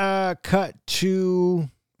we cut to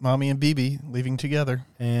Mommy and BB leaving together.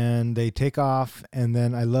 And they take off. And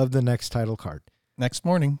then I love the next title card. Next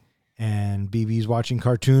morning. And BB's watching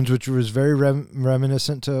cartoons, which was very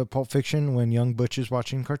reminiscent to Pulp Fiction when young Butch is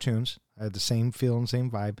watching cartoons. I had the same feel and same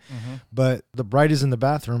vibe. Mm-hmm. But the bride is in the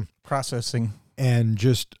bathroom. Processing. And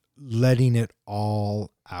just letting it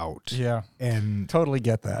all out. Yeah. And totally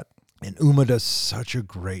get that. And Uma does such a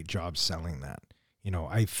great job selling that.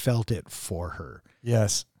 I felt it for her.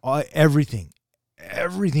 Yes. Everything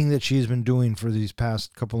that she's been doing for these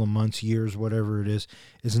past couple of months, years, whatever it is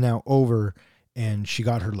now over, and she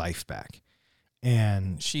got her life back.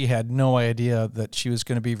 And she had no idea that she was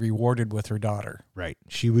going to be rewarded with her daughter. Right.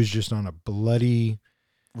 She was just on a bloody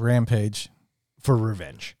rampage for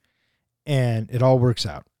revenge. And it all works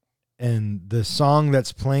out. And the song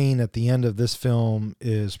that's playing at the end of this film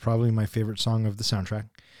is probably my favorite song of the soundtrack.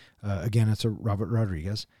 Again, it's a Robert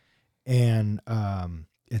Rodriguez. And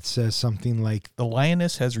it says something like, the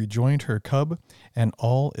lioness has rejoined her cub and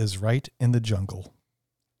all is right in the jungle.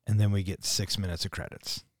 And then we get 6 minutes of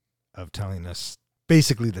credits of telling us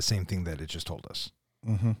basically the same thing that it just told us.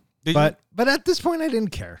 Mm-hmm. But at this point, I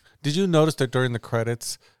didn't care. Did you notice that during the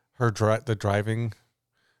credits, the driving,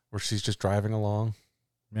 where she's just driving along?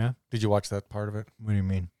 Yeah. Did you watch that part of it? What do you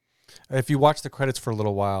mean? If you watch the credits for a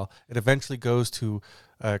little while, it eventually goes to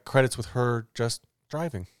credits with her just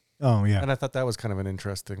driving. Oh, yeah. And I thought that was kind of an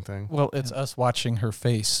interesting thing. Well, it's us watching her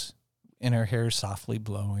face and her hair softly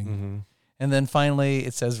blowing. Mm-hmm. And then finally,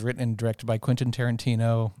 it says written and directed by Quentin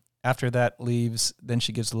Tarantino. After that leaves, then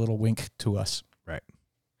she gives a little wink to us. Right.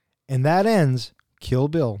 And that ends Kill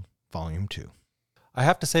Bill Volume 2. I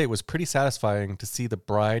have to say it was pretty satisfying to see the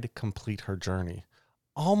bride complete her journey.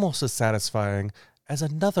 Almost as satisfying as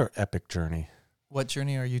another epic journey. What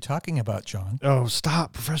journey are you talking about, John? Oh,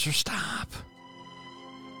 stop, Professor, stop.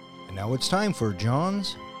 And now it's time for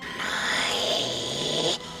John's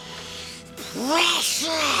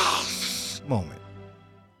Precious Moment.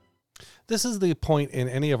 This is the point in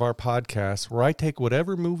any of our podcasts where I take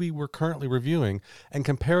whatever movie we're currently reviewing and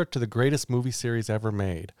compare it to the greatest movie series ever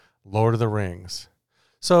made, Lord of the Rings.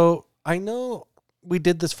 So I know we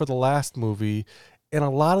did this for the last movie, and a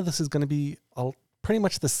lot of this is going to be pretty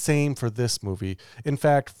much the same for this movie. In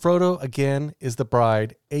fact, Frodo, again, is the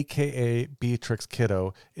bride, a.k.a. Beatrix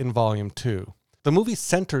Kiddo, in Volume 2. The movie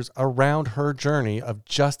centers around her journey of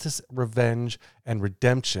justice, revenge, and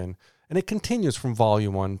redemption, and it continues from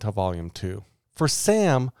Volume 1 to Volume 2. For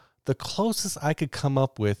Sam, the closest I could come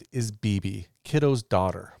up with is Bibi, Kiddo's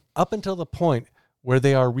daughter. Up until the point where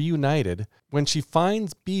they are reunited, when she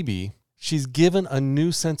finds Bibi, she's given a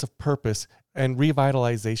new sense of purpose and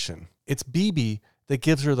revitalization. It's Bibi that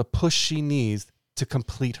gives her the push she needs to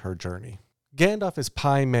complete her journey. Gandalf is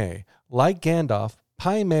Pai Mei. Like Gandalf,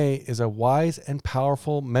 Pai Mei is a wise and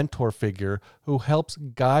powerful mentor figure who helps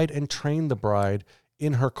guide and train the bride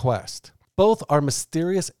in her quest. Both are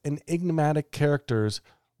mysterious and enigmatic characters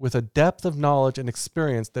with a depth of knowledge and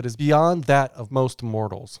experience that is beyond that of most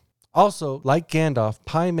mortals. Also, like Gandalf,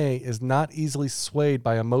 Pai Mei is not easily swayed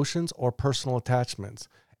by emotions or personal attachments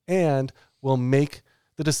and will make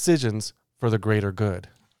the decisions for the greater good.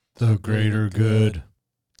 The greater good.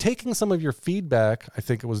 Taking some of your feedback, I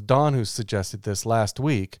think it was Don who suggested this last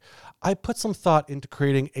week, I put some thought into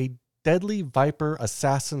creating a Deadly Viper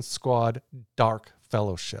Assassin Squad Dark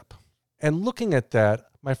Fellowship. And looking at that,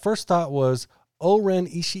 my first thought was Oren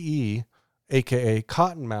Ishii, a.k.a.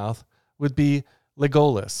 Cottonmouth, would be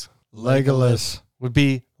Legolas. Legolas. Would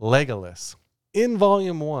be Legolas. In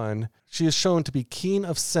Volume 1, she is shown to be keen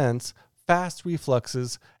of sense, fast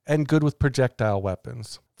reflexes, and good with projectile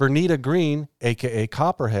weapons. Vernita Green, a.k.a.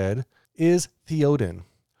 Copperhead, is Theoden.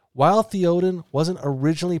 While Theoden wasn't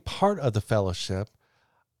originally part of the Fellowship,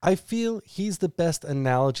 I feel he's the best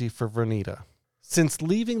analogy for Vernita. Since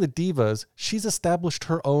leaving the Divas, she's established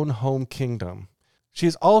her own home kingdom. She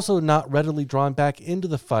is also not readily drawn back into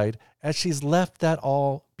the fight as she's left that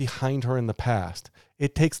all behind her in the past.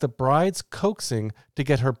 It takes the bride's coaxing to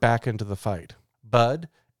get her back into the fight. Bud,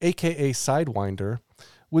 a.k.a. Sidewinder,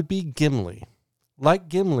 would be Gimli. Like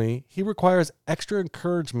Gimli, he requires extra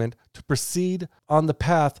encouragement to proceed on the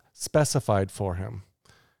path specified for him.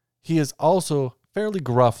 He is also fairly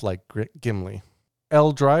gruff like Gimli.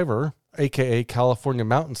 L. Driver, a.k.a. California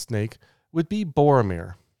Mountain Snake, would be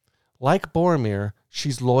Boromir. Like Boromir,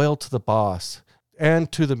 she's loyal to the boss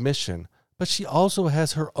and to the mission, but she also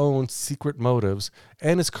has her own secret motives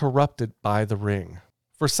and is corrupted by the ring.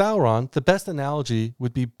 For Sauron, the best analogy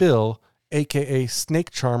would be Bill, a.k.a.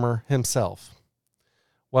 Snake Charmer himself.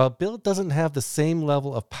 While Bill doesn't have the same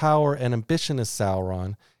level of power and ambition as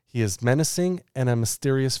Sauron, he is menacing and a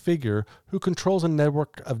mysterious figure who controls a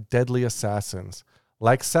network of deadly assassins.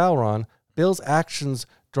 Like Sauron, Bill's actions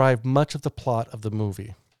drive much of the plot of the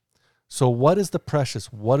movie. So what is the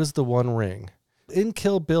precious? What is the One Ring? In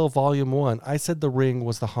Kill Bill Volume 1, I said the ring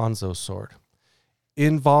was the Hanzo sword.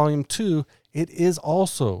 In Volume 2, it is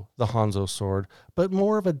also the Hanzo sword, but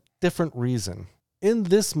more of a different reason. In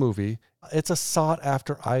this movie, it's a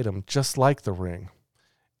sought-after item, just like the ring.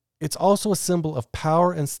 It's also a symbol of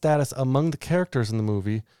power and status among the characters in the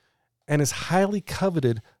movie, and is highly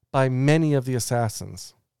coveted by many of the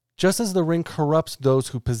assassins. Just as the ring corrupts those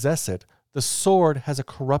who possess it, the sword has a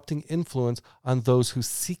corrupting influence on those who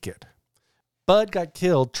seek it. Bud got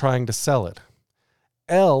killed trying to sell it.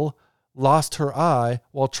 Elle lost her eye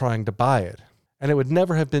while trying to buy it. And it would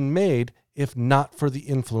never have been made if not for the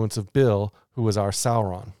influence of Bill, who was our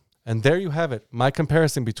Sauron. And there you have it, my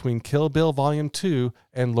comparison between Kill Bill Volume 2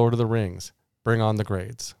 and Lord of the Rings. Bring on the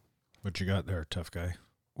grades. What you got there, tough guy?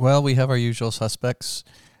 Well, we have our usual suspects.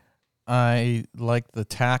 I like the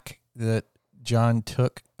tack that John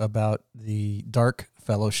took about the Dark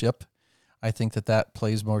Fellowship. I think that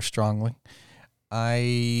plays more strongly.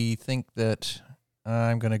 I think that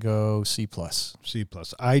I'm going to go C+. C+.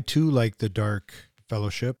 I, too, like the Dark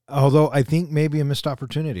Fellowship, although I think maybe a missed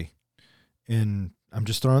opportunity. And I'm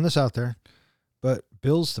just throwing this out there, but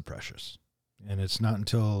Bill's the precious. And it's not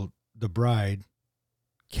until the bride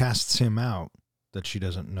casts him out that she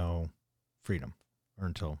doesn't know freedom, or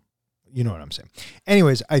until, you know what I'm saying.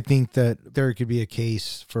 Anyways, I think that there could be a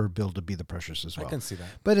case for Bill to be the Precious as well. I can see that.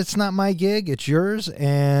 But it's not my gig, it's yours.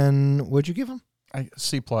 And what'd you give him?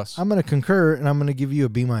 C+. I'm going to concur, and I'm going to give you a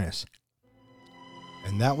B-. And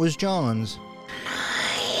that was John's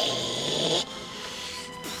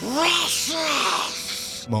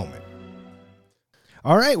Precious moment.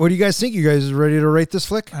 All right, what do you guys think? You guys ready to rate this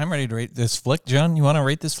flick? I'm ready to rate this flick. John, you want to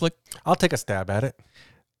rate this flick? I'll take a stab at it.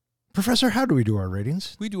 Professor, how do we do our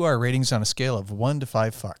ratings? We do our ratings on a scale of 1 to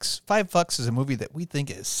 5 fucks. 5 fucks is a movie that we think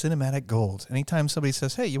is cinematic gold. Anytime somebody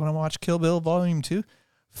says, hey, you want to watch Kill Bill Volume 2?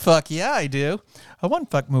 Fuck yeah, I do. A 1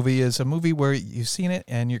 fuck movie is a movie where you've seen it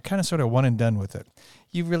and you're kind of sort of one and done with it.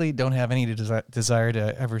 You really don't have any desire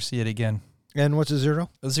to ever see it again. And what's a 0?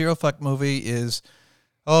 A 0 fuck movie is,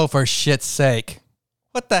 oh, for shit's sake.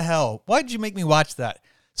 What the hell? Why'd you make me watch that?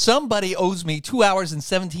 Somebody owes me 2 hours and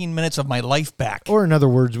 17 minutes of my life back. Or in other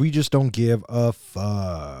words, we just don't give a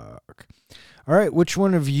fuck. All right, which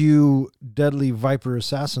one of you deadly Viper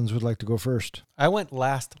assassins would like to go first? I went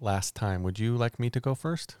last time. Would you like me to go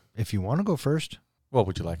first? If you want to go first. What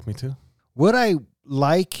would you like me to? What I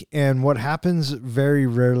like and what happens very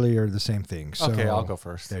rarely are the same thing. So Okay, I'll go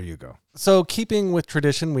first. There you go. So, keeping with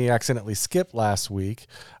tradition, we accidentally skipped last week.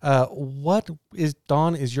 What is,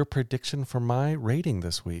 Dawn, is your prediction for my rating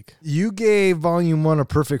this week? You gave Volume 1 a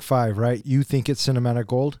perfect 5, right? You think it's cinematic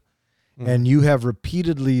gold? And you have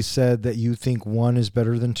repeatedly said that you think 1 is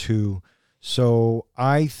better than 2. So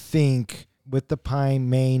I think with the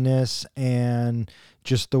pie-mayness and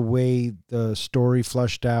just the way the story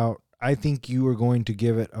flushed out, I think you are going to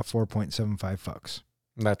give it a 4.75 fucks.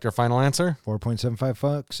 That's your final answer? 4.75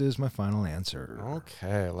 fucks is my final answer.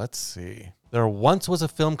 Okay, let's see. There once was a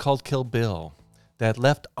film called Kill Bill that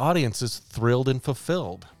left audiences thrilled and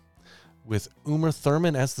fulfilled. With Uma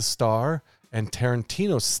Thurman as the star and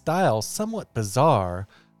Tarantino's style somewhat bizarre,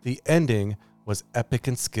 the ending was epic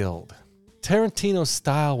and skilled. Tarantino's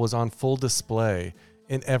style was on full display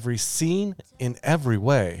in every scene, in every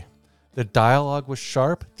way. The dialogue was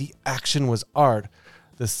sharp, the action was art,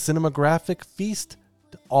 the cinematographic feast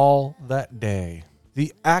all that day.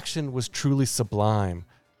 The action was truly sublime,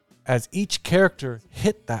 as each character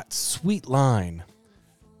hit that sweet line.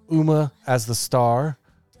 Uma as the star,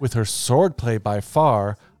 with her swordplay by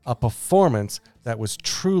far, a performance that was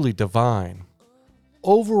truly divine.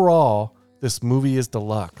 Overall, this movie is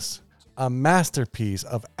deluxe, a masterpiece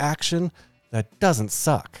of action that doesn't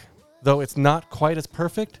suck. Though it's not quite as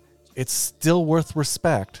perfect, it's still worth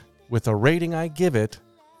respect. With a rating I give it,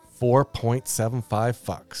 4.75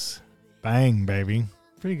 fucks. Bang, baby.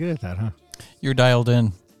 Pretty good at that, huh? You're dialed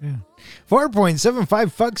in. Yeah. 4.75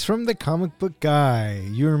 fucks from the comic book guy.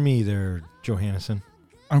 You or me there, Johannesson.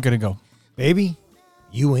 I'm going to go. Baby,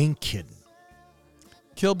 you ain't kidding.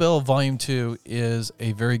 Kill Bill Volume 2 is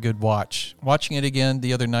a very good watch. Watching it again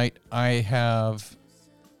the other night, I have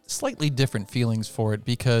slightly different feelings for it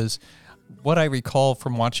because what I recall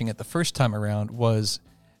from watching it the first time around was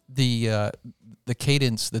the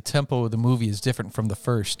cadence, the tempo of the movie is different from the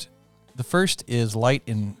first. The first is light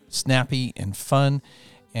and snappy and fun,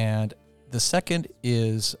 and the second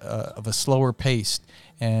is of a slower pace,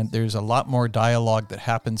 and there's a lot more dialogue that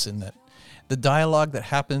happens in that. The dialogue that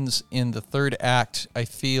happens in the third act, I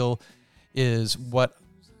feel, is what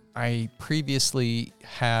I previously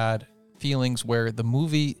had feelings where the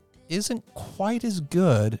movie isn't quite as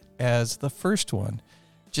good as the first one,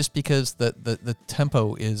 just because the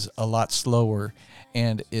tempo is a lot slower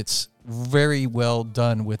and it's very well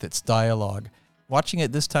done with its dialogue. Watching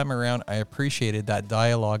it this time around, I appreciated that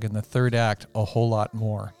dialogue in the third act a whole lot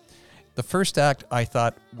more. The first act I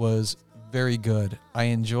thought was very good. I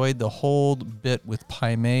enjoyed the whole bit with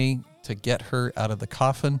Pai Mei to get her out of the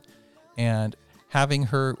coffin, and having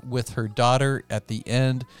her with her daughter at the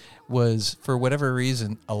end was, for whatever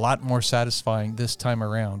reason, a lot more satisfying this time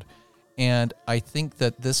around. And I think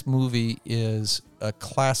that this movie is a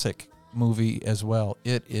classic movie as well.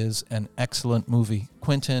 It is an excellent movie.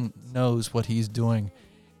 Quentin knows what he's doing,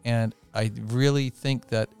 and I really think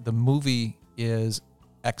that the movie is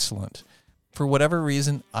excellent. For whatever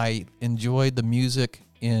reason, I enjoyed the music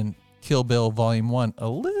in Kill Bill Volume 1 a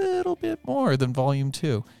little bit more than Volume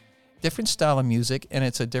 2. Different style of music, and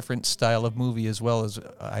it's a different style of movie as well, as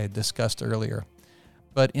I had discussed earlier.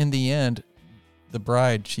 But in the end, the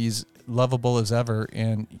bride, she's lovable as ever,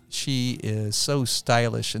 and she is so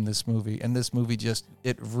stylish in this movie. And this movie just,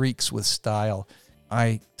 it reeks with style.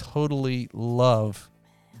 I totally love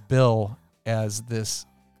Bill as this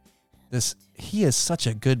he is such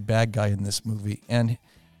a good bad guy in this movie, and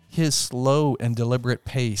his slow and deliberate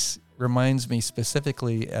pace reminds me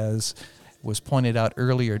specifically as was pointed out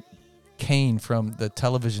earlier, Kane from the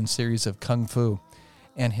television series of Kung Fu,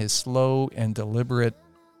 and his slow and deliberate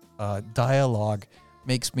dialogue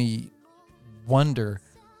makes me wonder,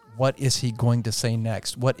 what is he going to say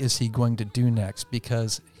next? What is he going to do next?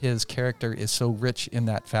 Because his character is so rich in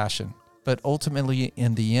that fashion. But ultimately,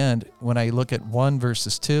 in the end, when I look at 1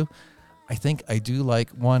 versus 2, I think I do like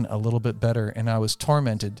 1 a little bit better, and I was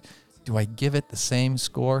tormented. Do I give it the same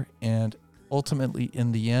score? And ultimately,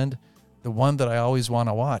 in the end, the one that I always want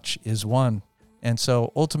to watch is 1. And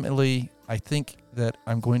so ultimately, I think that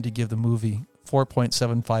I'm going to give the movie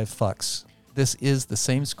 4.75 fucks. This is the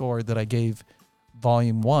same score that I gave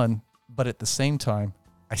Volume 1, but at the same time,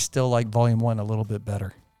 I still like Volume 1 a little bit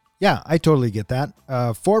better. Yeah, I totally get that.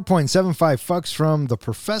 4.75 fucks from the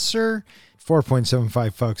professor, 4.75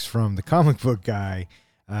 fucks from the comic book guy.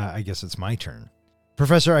 I guess it's my turn.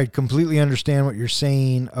 Professor, I completely understand what you're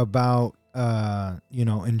saying about,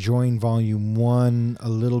 enjoying Volume 1 a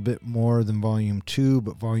little bit more than Volume 2,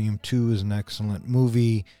 but Volume 2 is an excellent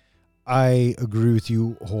movie. I agree with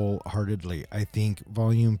you wholeheartedly. I think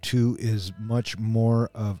Volume 2 is much more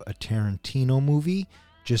of a Tarantino movie,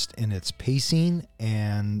 just in its pacing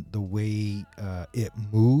and the way it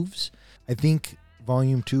moves. I think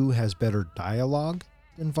Volume 2 has better dialogue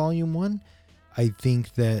than Volume 1. I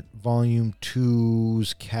think that Volume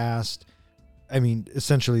 2's cast,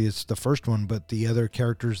 essentially it's the first one, but the other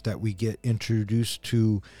characters that we get introduced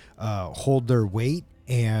to hold their weight,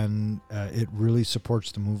 and it really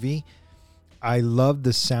supports the movie. I love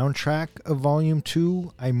the soundtrack of Volume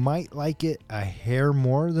 2. I might like it a hair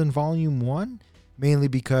more than Volume 1, mainly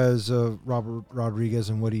because of Robert Rodriguez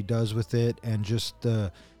and what he does with it, and just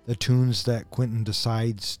the tunes that Quentin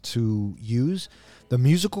decides to use. The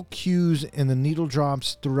musical cues and the needle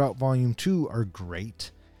drops throughout Volume 2 are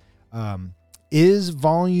great. Is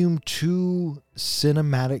Volume 2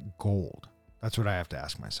 cinematic gold? That's what I have to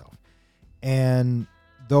ask myself. And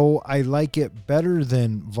though I like it better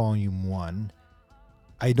than Volume 1,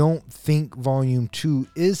 I don't think Volume 2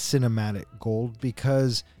 is cinematic gold,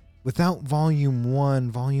 because without Volume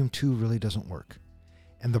 1, Volume 2 really doesn't work.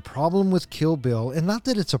 And the problem with Kill Bill, and not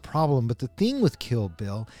that it's a problem, but the thing with Kill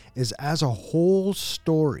Bill is, as a whole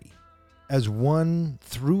story, as one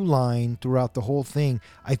through line throughout the whole thing,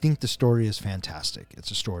 I think the story is fantastic.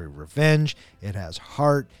 It's a story of revenge. It has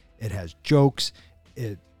heart. It has jokes.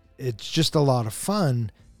 It's just a lot of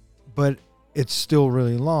fun, but it's still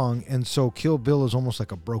really long. And so Kill Bill is almost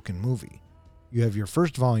like a broken movie. You have your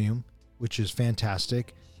first volume, which is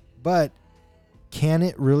fantastic, but can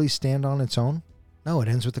it really stand on its own? No, it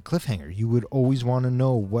ends with a cliffhanger. You would always want to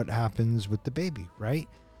know what happens with the baby, right?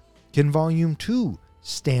 Can Volume 2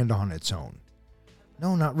 stand on its own?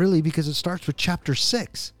 No, not really, because it starts with Chapter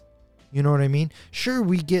 6. You know what I mean? Sure,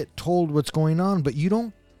 we get told what's going on, but you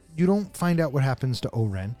don't find out what happens to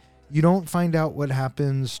Oren. You don't find out what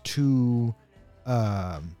happens to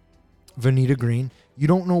Vanita Green. You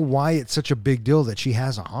don't know why it's such a big deal that she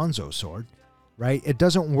has a Hanzo sword, right? It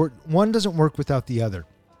doesn't work. One doesn't work without the other.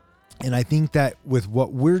 And I think that with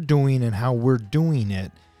what we're doing and how we're doing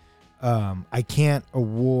it, I can't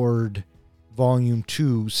award Volume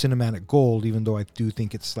 2 cinematic gold, even though I do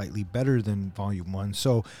think it's slightly better than Volume 1.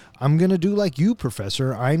 So I'm going to do like you,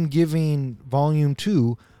 Professor. I'm giving Volume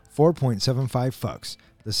 2 4.75 fucks,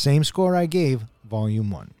 the same score I gave Volume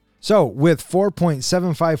 1. So with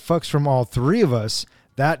 4.75 fucks from all three of us,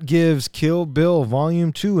 that gives Kill Bill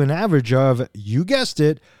Volume 2 an average of, you guessed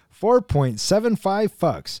it, 4.75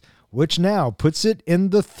 fucks, which now puts it in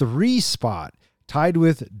the 3 spot, tied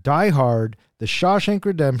with Die Hard, The Shawshank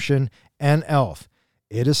Redemption, and Elf.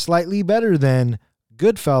 It is slightly better than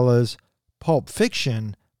Goodfellas, Pulp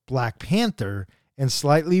Fiction, Black Panther, and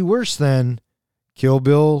slightly worse than Kill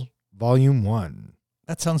Bill Volume 1.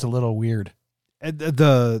 That sounds a little weird.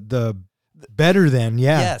 The better than,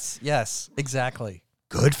 yeah. Yes, exactly.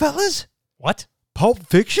 Goodfellas? What? Pulp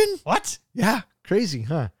Fiction? What? Yeah, crazy,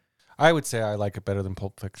 huh? I would say I like it better than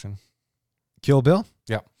Pulp Fiction. Kill Bill?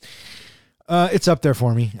 Yeah. It's up there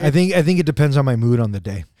for me. I think it depends on my mood on the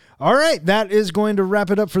day. All right, that is going to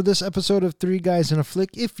wrap it up for this episode of Three Guys in a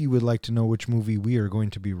Flick. If you would like to know which movie we are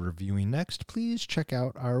going to be reviewing next, please check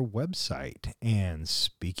out our website. And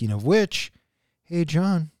speaking of which, hey,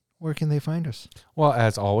 John, where can they find us? Well,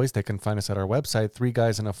 as always, they can find us at our website,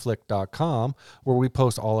 threeguysinaflick.com, where we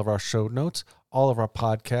post all of our show notes, all of our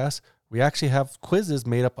podcasts. We actually have quizzes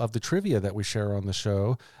made up of the trivia that we share on the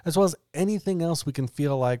show, as well as anything else we can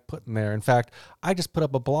feel like putting there. In fact, I just put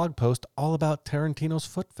up a blog post all about Tarantino's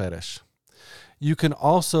foot fetish. You can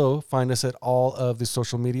also find us at all of the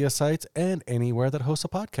social media sites and anywhere that hosts a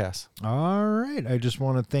podcast. All right. I just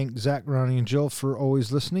want to thank Zach, Ronnie, and Jill for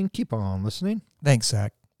always listening. Keep on listening. Thanks,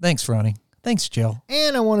 Zach. Thanks, Ronnie. Thanks, Jill.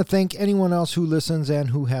 And I want to thank anyone else who listens and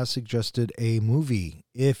who has suggested a movie.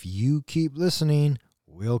 If you keep listening,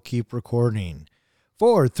 we'll keep recording.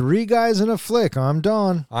 For Three Guys in a Flick, I'm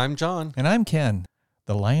Don. I'm John. And I'm Ken.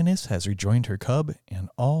 The lioness has rejoined her cub, and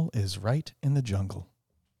all is right in the jungle.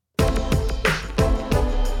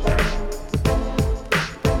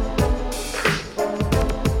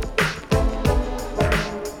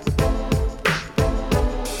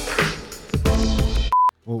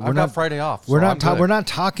 Well, I've got Friday off. We're so not. We're not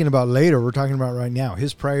talking about later. We're talking about right now.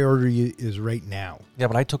 His priority is right now. Yeah,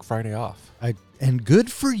 but I took Friday off. And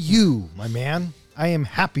good for you, my man. I am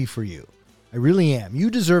happy for you. I really am. You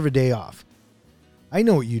deserve a day off. I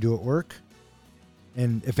know what you do at work.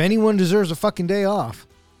 And if anyone deserves a fucking day off,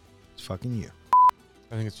 it's fucking you.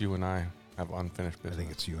 I think it's you and I have unfinished business. I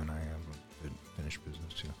think it's you and I have finished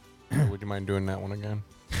business too. Would you mind doing that one again?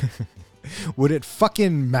 Would it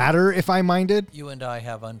fucking matter if I minded? You and I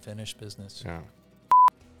have unfinished business. Yeah.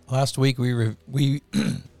 Last week we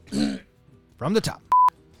From the top.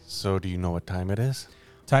 So do you know what time it is?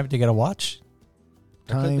 time to get a watch.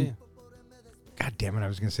 That could be. Time. God damn it! I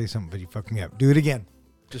was gonna say something, but you fucked me up. Do it again.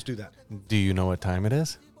 Just do that. Do you know what time it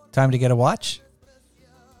is? Time to get a watch.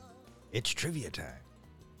 It's trivia time.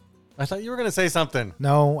 I thought you were going to say something.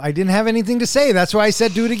 No, I didn't have anything to say. That's why I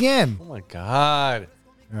said do it again. Oh my God.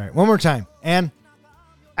 All right, one more time. And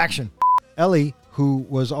action. Ellie, who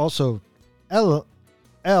was also Elle,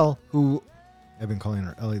 who I've been calling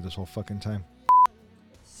her Ellie this whole fucking time.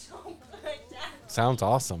 So good, Dad. Sounds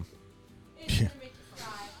awesome. It makes me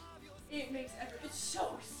cry. It makes it's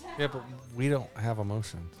so sad. Yeah, but we don't have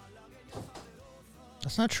emotions.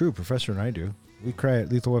 That's not true. Professor and I do. We cry at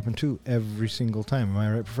Lethal Weapon 2 every single time. Am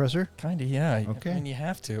I right, Professor? Kinda, yeah. Okay. I mean, you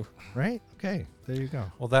have to. Right? Okay. There you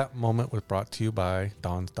go. Well, that moment was brought to you by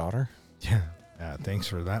Dawn's daughter. Yeah. Thanks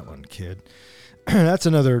for that one, kid. That's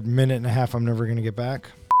another minute and a half I'm never going to get back.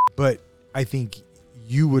 But I think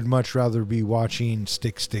you would much rather be watching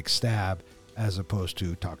Stick, Stick, Stab as opposed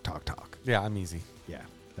to Talk, Talk, Talk. Yeah, I'm easy. Yeah,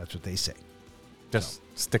 that's what they say. Just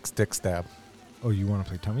stick, stick, stab. Oh, you want to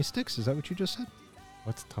play Tummy Sticks? Is that what you just said?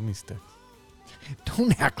 What's tummy sticks?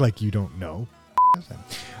 Don't act like you don't know.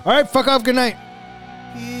 All right, fuck off. Good night.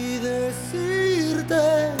 Y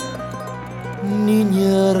decirte,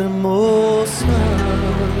 niña hermosa.